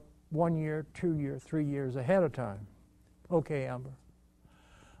for 1 year, 2 year, 3 years ahead of time. Okay, Amber.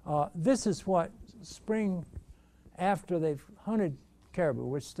 This is what spring, after they've hunted caribou,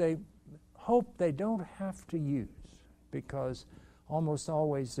 which they hope they don't have to use because almost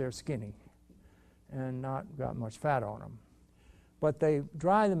always they're skinny and not got much fat on them. But they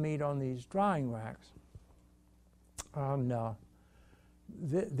dry the meat on these drying racks.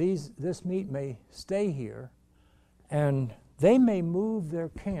 This meat may stay here, and they may move their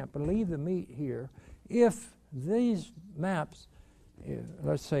camp and leave the meat here if these maps,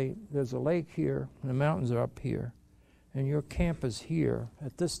 let's say there's a lake here and the mountains are up here, and your camp is here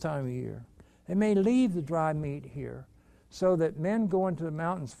at this time of year. They may leave the dry meat here so that men go into the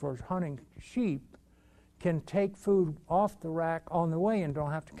mountains for hunting sheep can take food off the rack on the way and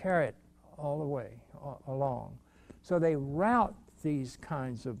don't have to carry it all the way along. So they route these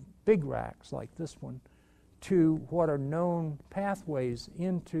kinds of big racks like this one to what are known pathways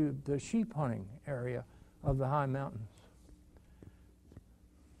into the sheep hunting area of the high mountains.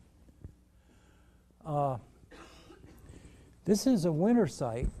 This is a winter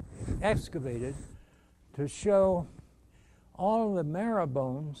site excavated to show all of the marrow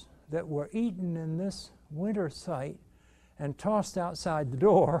bones that were eaten in this winter site and tossed outside the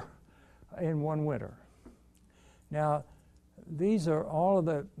door in one winter. Now, these are all of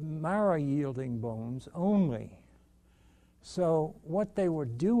the marrow-yielding bones only. So what they were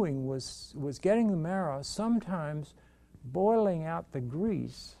doing was getting the marrow, sometimes boiling out the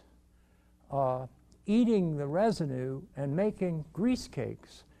grease, eating the residue, and making grease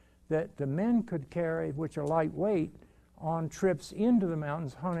cakes that the men could carry, which are lightweight, on trips into the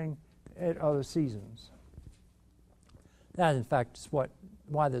mountains hunting at other seasons. That, in fact, is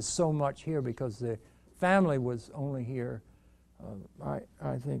why there's so much here, because the family was only here,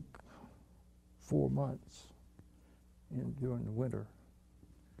 I think, 4 months during the winter.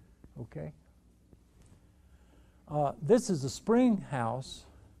 Okay? This is the spring house,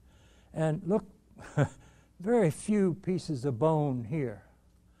 and look, very few pieces of bone here.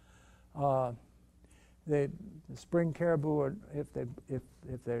 The spring caribou, if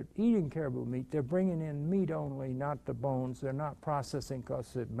they're eating caribou meat, they're bringing in meat only, not the bones. They're not processing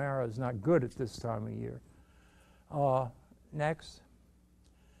because the marrow is not good at this time of year. Next,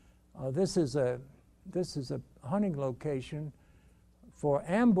 this is a hunting location for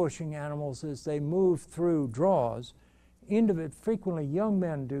ambushing animals as they move through draws. Frequently, young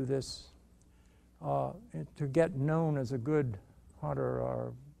men do this to get known as a good hunter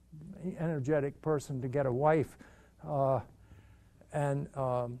or energetic person to get a wife, and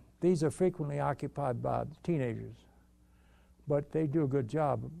these are frequently occupied by teenagers, but they do a good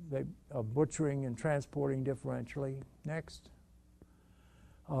job of butchering and transporting differentially. Next.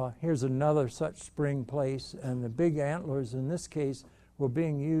 Here's another such spring place, and the big antlers in this case were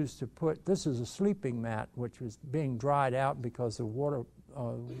being used to put, this is a sleeping mat which was being dried out because the water,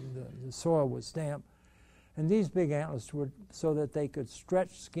 the soil was damp. And these big antlers were so that they could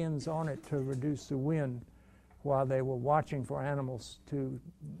stretch skins on it to reduce the wind while they were watching for animals to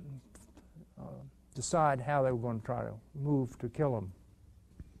decide how they were going to try to move to kill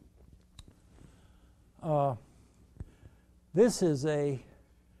them. This is a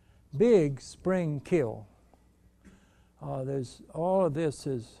big spring kill. All of this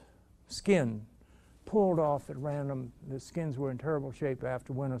is skin pulled off at random. The skins were in terrible shape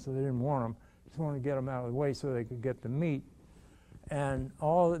after winter, so they didn't want them. Just wanted to get them out of the way so they could get the meat. And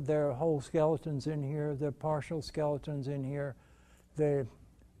all their whole skeletons in here, their partial skeletons in here.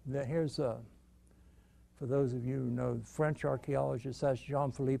 Here's for those of you who know French archaeologists, that's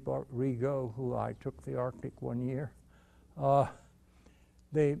Jean-Philippe Rigaud, who I took the Arctic one year.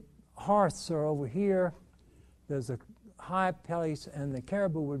 The hearths are over here. There's a high place, and the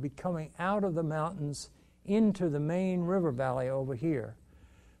caribou would be coming out of the mountains into the main river valley over here.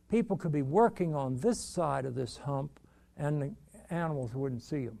 People could be working on this side of this hump, and the animals wouldn't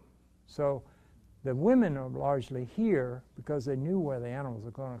see them. So the women are largely here because they knew where the animals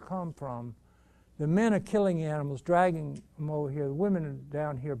are going to come from. The men are killing the animals, dragging them over here. The women are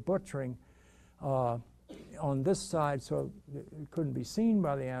down here butchering on this side so it couldn't be seen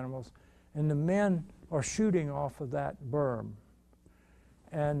by the animals. And the men are shooting off of that berm.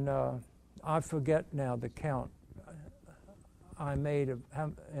 And I forget now the count I made of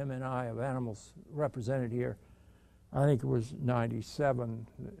M&I of animals represented here. I think it was 97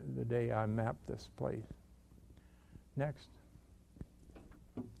 the day I mapped this place. Next.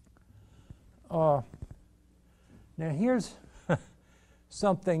 Now here's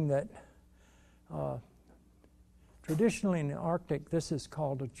something that traditionally in the Arctic, this is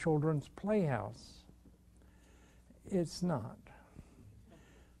called a children's playhouse. It's not.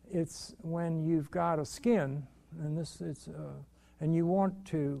 It's when you've got a skin, and and you want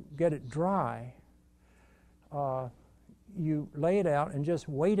to get it dry. You lay it out and just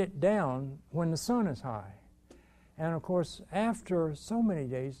weight it down when the sun is high. And of course, after so many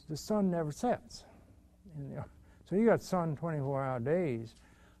days, the sun never sets. So you got sun 24-hour days.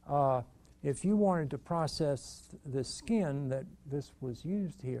 If you wanted to process the skin that this was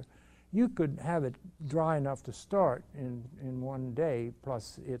used here, you could have it dry enough to start in one day,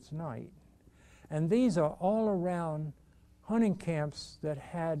 plus its night. And these are all around hunting camps that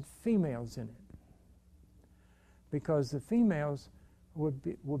had females in it, because the females would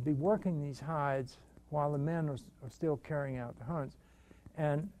be working these hides while the men are still carrying out the hunts,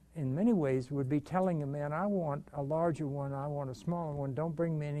 and in many ways would be telling the men, I want a larger one, I want a smaller one, don't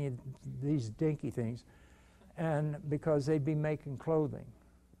bring me any of these dinky things, and because they'd be making clothing,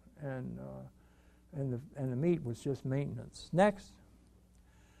 and the meat was just maintenance. Next.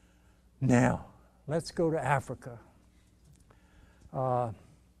 Now, let's go to Africa. I'm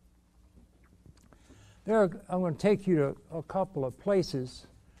going to take you to a couple of places.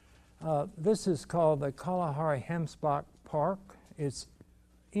 This is called the Kalahari Hemsbach Park. It's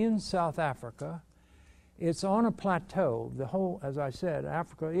in South Africa. It's on a plateau. The whole, as I said,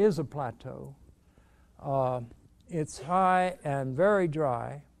 Africa is a plateau. It's high and very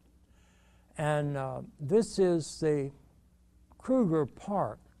dry. And this is the Kruger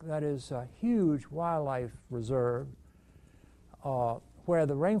Park. That is a huge wildlife reserve where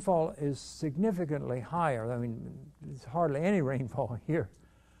the rainfall is significantly higher. I mean, there's hardly any rainfall here.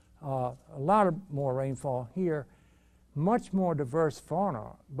 A lot of more rainfall here, much more diverse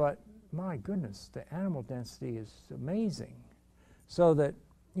fauna, but my goodness, the animal density is amazing. So that,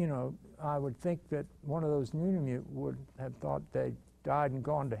 you know, I would think that one of those Nunavut would have thought they died and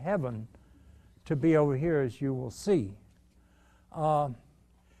gone to heaven to be over here, as you will see.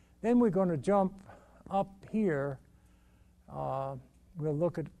 Then we're going to jump up here. We'll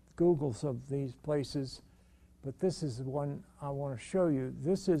look at Googles of these places, but this is the one I want to show you.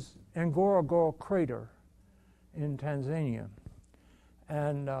 This is Ngorongoro Crater in Tanzania.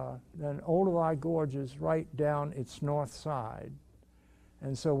 And then Olduvai Gorge is right down its north side.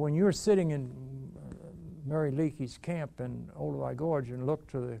 And so when you're sitting in Mary Leakey's camp in Olduvai Gorge and look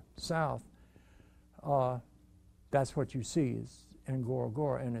to the south, that's what you see is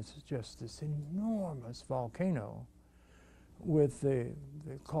Ngorongoro, and it's just this enormous volcano with the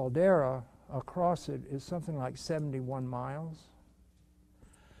caldera across it is something like 71 miles.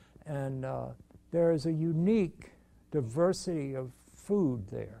 And there is a unique diversity of food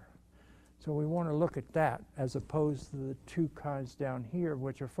there. So we want to look at that as opposed to the two kinds down here,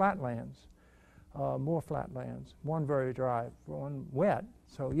 which are flatlands, more flatlands. One very dry, one wet.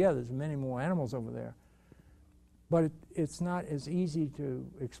 So yeah, there's many more animals over there. But it's not as easy to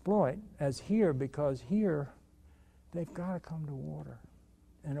exploit as here, because here they've got to come to water.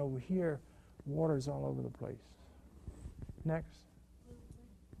 And over here, water's all over the place. Next. Real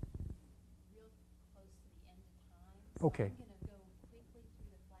close to the end of time. So Okay. I'm going to go quickly through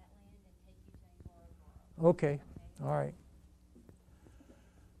the flatland and take you to Ngorongoro. Okay. All right.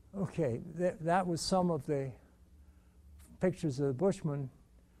 Okay. That was some of the pictures of the Bushmen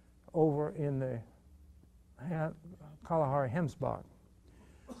over in the Kalahari Hemsbach.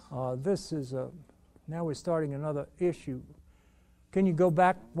 This is now we're starting another issue. Can you go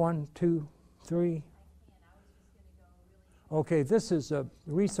back 1, 2, 3? I can. I was just going to go really Okay, this is a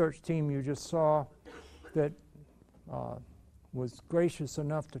research team you just saw that was gracious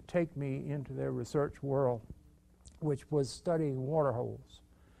enough to take me into their research world, which was studying water holes.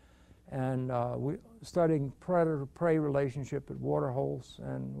 And we studying predator-prey relationship at water holes,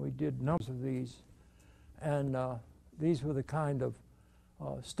 and we did numbers of these. And these were the kind of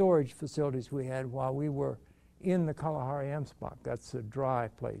storage facilities we had while we were in the Kalahari M spot. That's a dry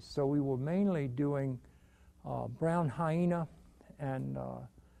place. So we were mainly doing brown hyena and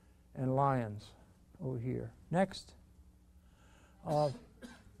lions over here. Next.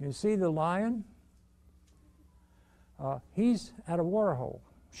 You see the lion? He's at a water hole.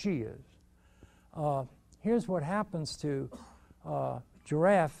 She is. Here's what happens to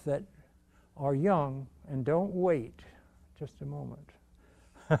giraffe that are young and don't wait. Just a moment.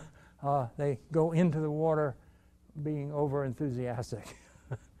 They go into the water being over enthusiastic.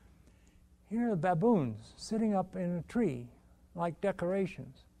 Here are the baboons sitting up in a tree like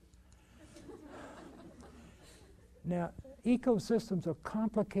decorations. Now, ecosystems are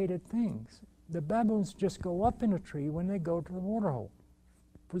complicated things. The baboons just go up in a tree when they go to the water hole,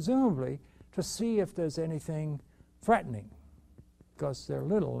 presumably to see if there's anything threatening, because they're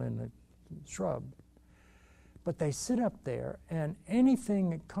little in the shrub. But they sit up there, and anything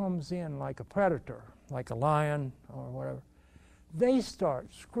that comes in like a predator, like a lion or whatever, they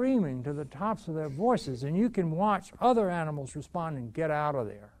start screaming to the tops of their voices, and you can watch other animals respond and get out of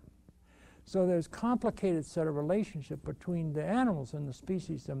there. So there's a complicated set of relationship between the animals and the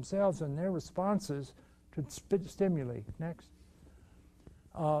species themselves and their responses to stimuli. Next.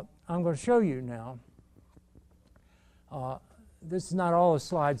 I'm going to show you now. This is not all the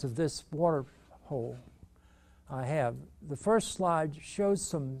slides of this water hole I have. The first slide shows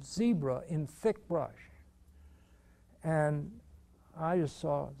some zebra in thick brush. And I just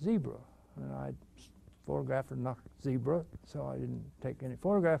saw zebra. And I photographed a zebra, so I didn't take any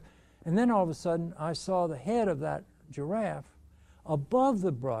photograph. And then all of a sudden, I saw the head of that giraffe above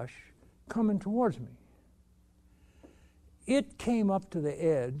the brush coming towards me. It came up to the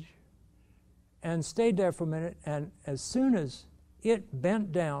edge and stayed there for a minute, and as soon as it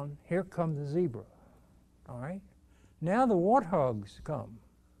bent down, here comes the zebra. All right? Now the warthogs come.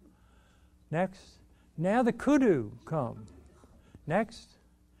 Next. Now the kudu come. Next.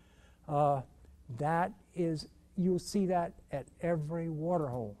 That is, you'll see that at every water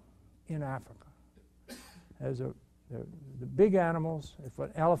hole in Africa. As the big animals, if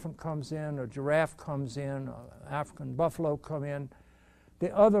an elephant comes in, a giraffe comes in, an African buffalo come in,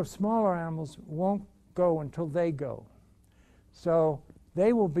 the other smaller animals won't go until they go. So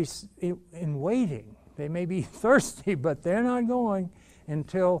they will be in waiting. They may be thirsty, but they're not going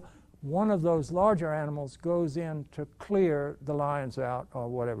until one of those larger animals goes in to clear the lions out or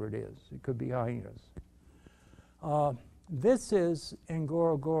whatever it is. It could be hyenas. This is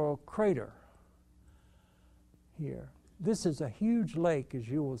Ngorongoro Crater here. This is a huge lake, as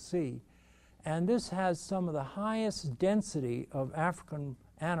you will see, and this has some of the highest density of African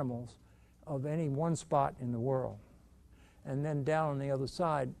animals of any one spot in the world. And then down on the other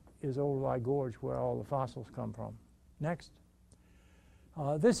side is Olduvai Gorge, where all the fossils come from. Next.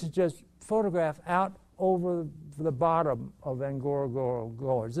 This is just photographed out over the bottom of Ngorongoro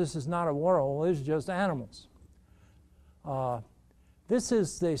Gorge. This is not a water hole, this is just animals. This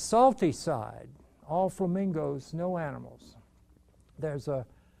is the salty side, all flamingos, no animals. There's a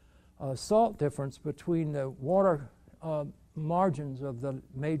salt difference between the water margins of the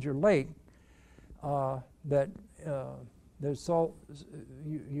major lake that there's salt,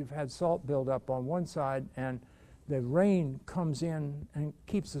 you've had salt build up on one side, and the rain comes in and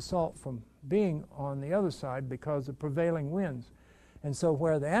keeps the salt from being on the other side because of prevailing winds. And so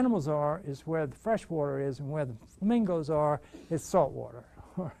where the animals are is where the fresh water is, and where the flamingos are is salt water,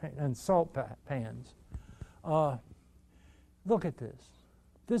 right, and salt pans. Look at this.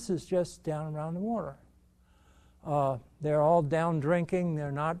 This is just down around the water. They're all down drinking.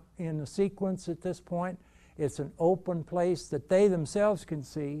 They're not in a sequence at this point. It's an open place that they themselves can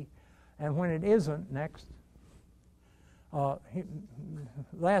see, and when it isn't, next.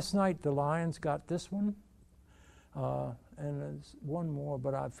 Last night the lions got this one, and there's one more,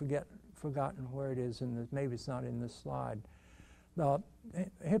 but I've forgotten where it is, and maybe it's not in this slide. The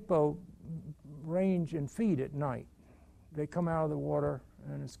hippo range and feed at night. They come out of the water,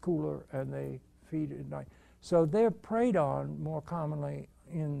 and it's cooler, and they feed at night. So they're preyed on more commonly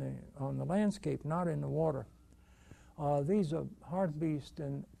on the landscape, not in the water. These are hartebeest,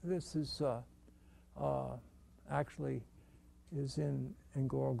 and this is actually is in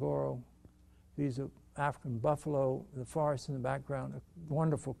Ngorongoro. These are African buffalo, the forest in the background, a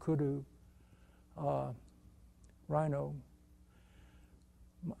wonderful kudu, rhino,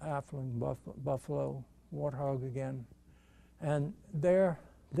 African buffalo, warthog again, And there,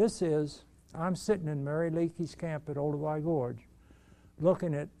 I'm sitting in Mary Leakey's camp at Olduvai Gorge,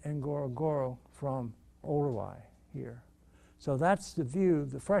 looking at Ngorongoro from Olduvai here. So that's the view.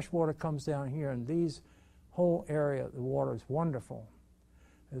 The fresh water comes down here, and these whole area, the water is wonderful.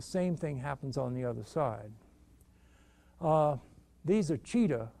 The same thing happens on the other side. These are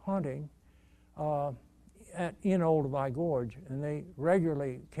cheetah hunting in Olduvai Gorge, and they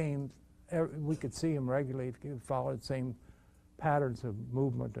regularly came. We could see them regularly if you followed the same patterns of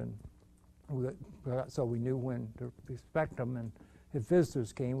movement, and so we knew when to expect them. And if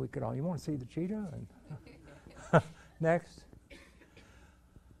visitors came, we could, you want to see the cheetah? And next.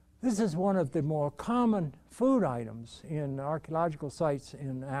 This is one of the more common food items in archaeological sites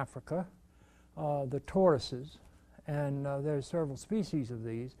in Africa, the tortoises, and there's several species of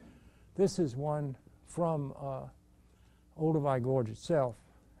these. This is one from Olduvai Gorge itself,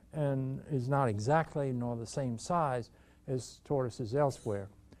 and is not exactly nor the same size as tortoises elsewhere.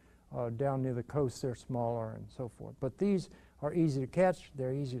 Down near the coast they're smaller and so forth. But these are easy to catch,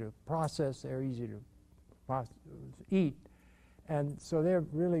 they're easy to process, they're easy to eat. And so they're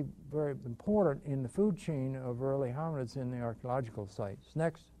really very important in the food chain of early hominids in the archaeological sites.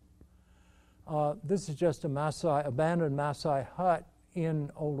 Next. This is just a abandoned Maasai hut in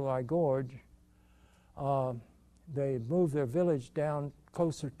Olduvai Gorge. They moved their village down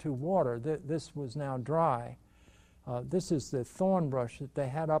closer to water. This was now dry. This is the thorn brush that they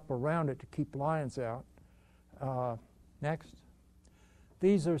had up around it to keep lions out. Next.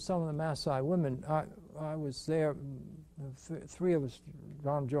 These are some of the Maasai women. I was there, three of us,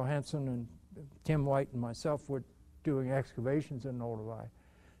 Ron Johansson and Tim White and myself, were doing excavations in Olduvai.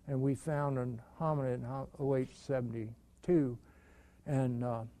 And we found an hominid in OH72. And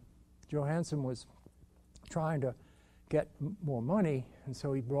Johansson was trying to get more money, and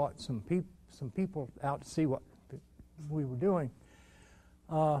so he brought some people out to see what we were doing.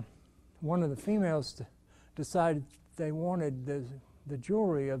 One of the females decided they wanted the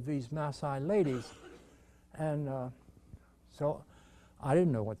jewelry of these Maasai ladies, and so I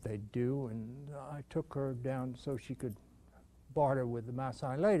didn't know what they'd do, and I took her down so she could barter with the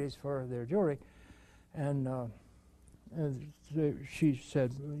Maasai ladies for their jewelry, and she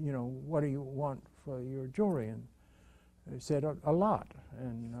said, you know, what do you want for your jewelry? And they said a lot,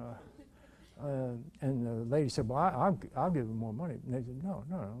 and the lady said, well, I'll give them more money. And they said, no,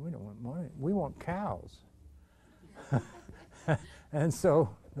 we don't want money. We want cows. And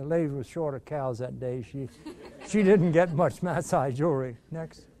so the lady was short of cows that day. She didn't get much Maasai jewelry.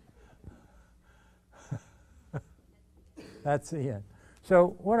 Next. That's the end.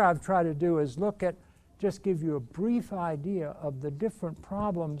 So what I've tried to do is just give you a brief idea of the different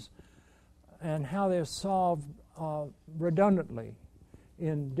problems and how they're solved redundantly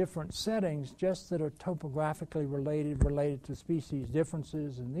in different settings, just that are topographically related to species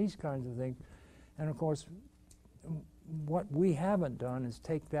differences and these kinds of things. And of course, what we haven't done is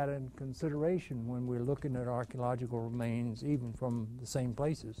take that into consideration when we're looking at archaeological remains, even from the same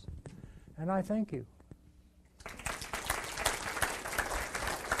places. And I thank you.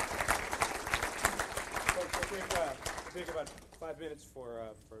 We'll take about 5 minutes for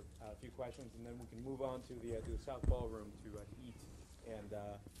a few questions, and then we can move on to the South Ballroom to eat. And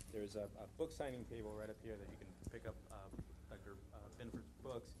there's a book signing table right up here that you can pick up Dr. Binford's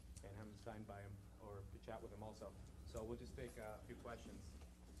books and have them signed by him, or to chat with him also. So we'll just take a few questions.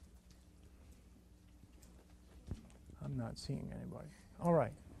 I'm not seeing anybody. All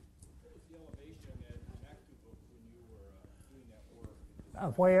right. What was the elevation at Naktuvuk when you were doing that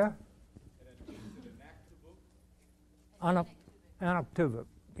work? Where? Is it a Naktuvuk? Anaktuvuk,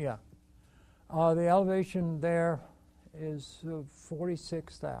 yeah. The elevation there is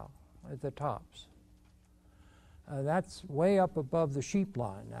 46,000 at the tops. That's way up above the sheep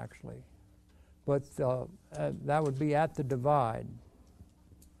line, actually. But that would be at the divide.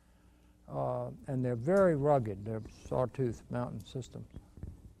 And they're very rugged. They're sawtooth mountain systems.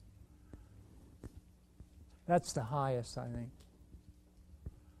 That's the highest, I think.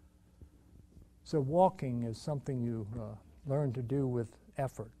 So walking is something you learn to do with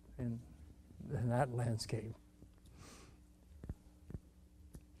effort in that landscape.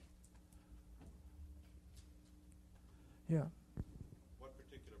 Yeah. What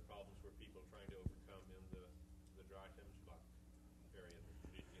particular problems were people trying to overcome in the dry Hemsbach area?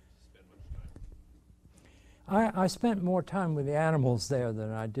 Did you get to spend much time? I spent more time with the animals there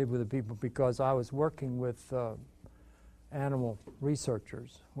than I did with the people, because I was working with animal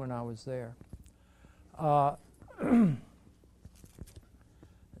researchers when I was there.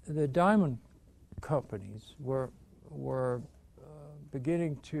 The diamond companies were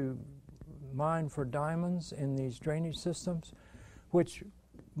beginning to mine for diamonds in these drainage systems, which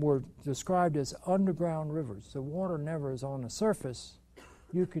were described as underground rivers. The water never is on the surface.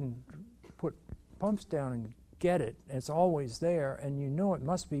 You can put pumps down and get it. It's always there, and you know it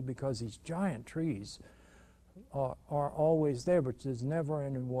must be because these giant trees are always there, but there's never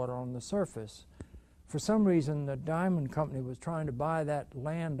any water on the surface. For some reason, the diamond company was trying to buy that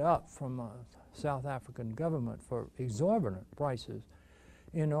land up from the South African government for exorbitant prices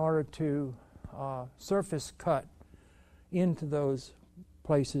in order to surface cut into those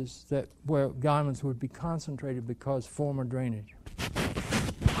places where diamonds would be concentrated because former drainage.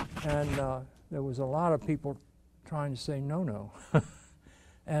 And there was a lot of people trying to say no.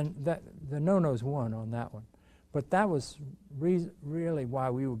 And the no-nos won on that one. But that was really why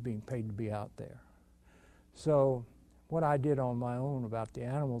we were being paid to be out there. So what I did on my own about the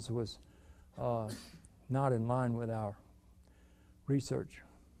animals was not in line with our research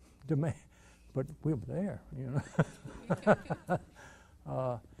demand, but we were there, you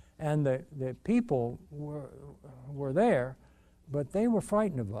know. And the people were there, but they were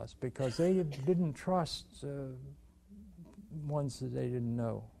frightened of us because they didn't trust ones that they didn't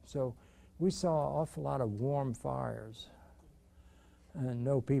know. So we saw an awful lot of warm fires and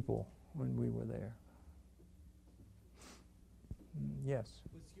no people when we were there. Yes?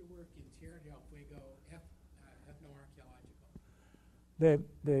 Was your work in Tierra del Fuego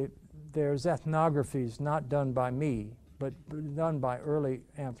ethnoarchaeological? There's ethnographies not done by me, but done by early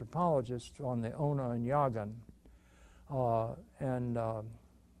anthropologists on the Ona and Yagan.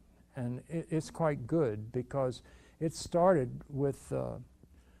 And it's quite good because it started with the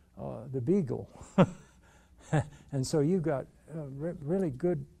beagle. And so you got really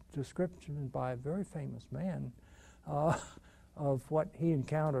good description by a very famous man of what he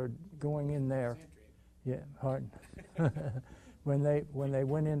encountered going in there. Yeah, hard. when they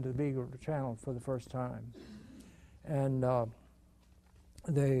went into the Beagle Channel for the first time, and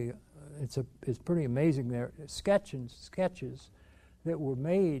it's pretty amazing. There sketches that were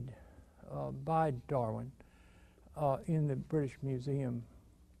made by Darwin in the British Museum.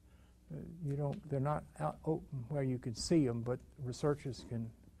 They're not out open where you can see them, but researchers can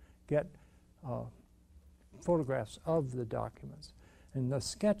get photographs of the documents. And the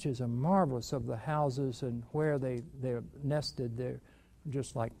sketches are marvelous of the houses and where they're nested. They're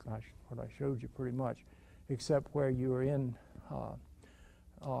just like what I showed you pretty much, except where you are in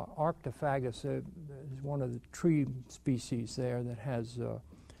Arctophagus, is one of the tree species there that has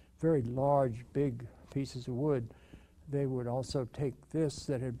very large, big pieces of wood. They would also take this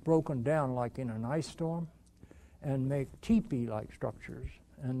that had broken down like in an ice storm and make teepee-like structures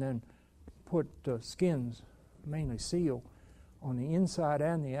and then put skins, mainly seal, on the inside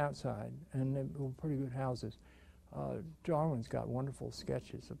and the outside, and they were pretty good houses. Darwin's got wonderful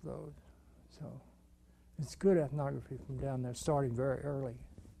sketches of those. So it's good ethnography from down there, starting very early.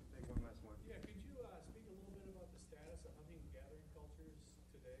 Yeah, could you speak a little bit about the status of hunting and gathering cultures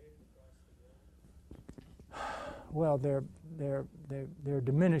today across the globe? Well, they're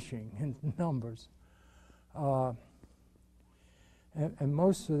diminishing in numbers, and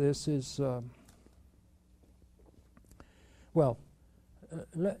most of this is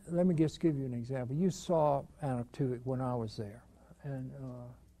let me just give you an example. You saw Anaktuvik when I was there, and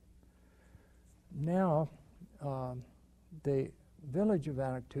now the village of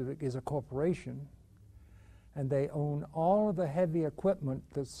Anaktuvik is a corporation, and they own all of the heavy equipment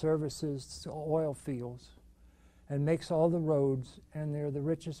that services oil fields and makes all the roads, and they're the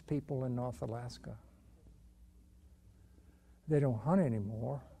richest people in North Alaska. They don't hunt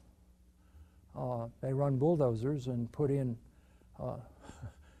anymore. They run bulldozers and put in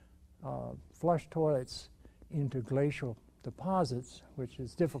flush toilets into glacial deposits, which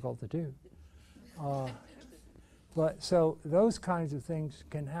is difficult to do. But so those kinds of things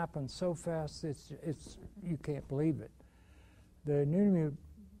can happen so fast, it's you can't believe it. The Nunavut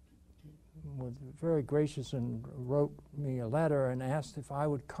was very gracious and wrote me a letter and asked if I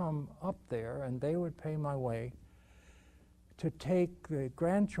would come up there, and they would pay my way to take the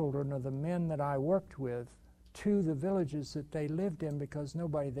grandchildren of the men that I worked with to the villages that they lived in because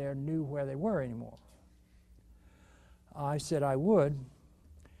nobody there knew where they were anymore. I said I would.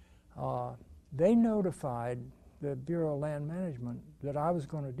 They notified the Bureau of Land Management that I was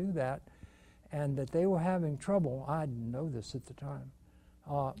going to do that and that they were having trouble. I didn't know this at the time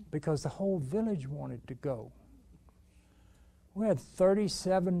because the whole village wanted to go. We had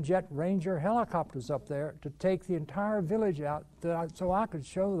 37 Jet Ranger helicopters up there to take the entire village out so I could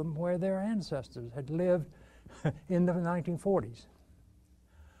show them where their ancestors had lived in the 1940s.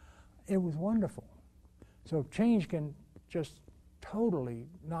 It was wonderful. So change can just totally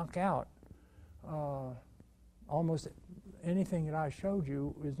knock out almost anything that I showed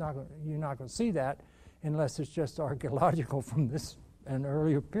you is not you're not going to see that unless it's just archaeological from this and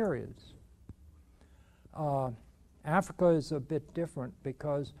earlier periods. Africa is a bit different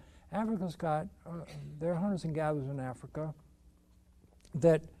because Africa's got, there are hunters and gatherers in Africa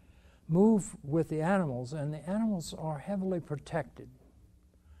that move with the animals, and the animals are heavily protected.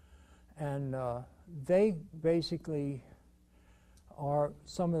 And they basically are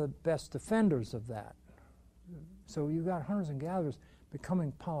some of the best defenders of that. So you've got hunters and gatherers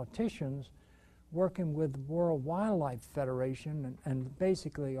becoming politicians, working with the World Wildlife Federation and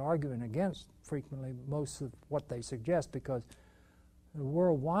basically arguing against frequently most of what they suggest, because the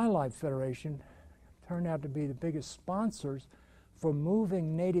World Wildlife Federation turned out to be the biggest sponsors for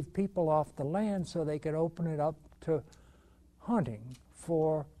moving native people off the land so they could open it up to hunting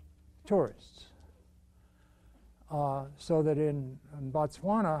for tourists. So that in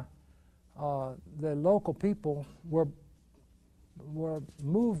Botswana, the local people were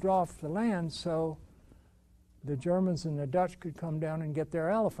moved off the land so the Germans and the Dutch could come down and get their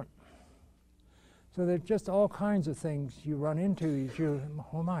elephant. So there's just all kinds of things you run into.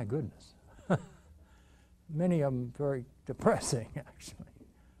 Oh my goodness. Many of them very depressing, actually.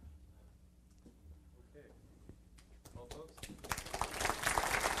 Okay. Well, folks.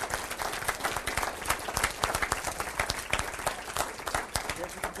 I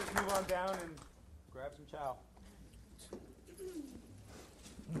guess we can just move on down and grab some chow.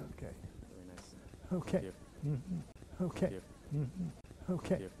 Okay. Very nice. Okay. Mm-hmm. Okay. Mm-hmm.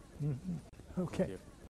 Okay. Mm-hmm. Okay.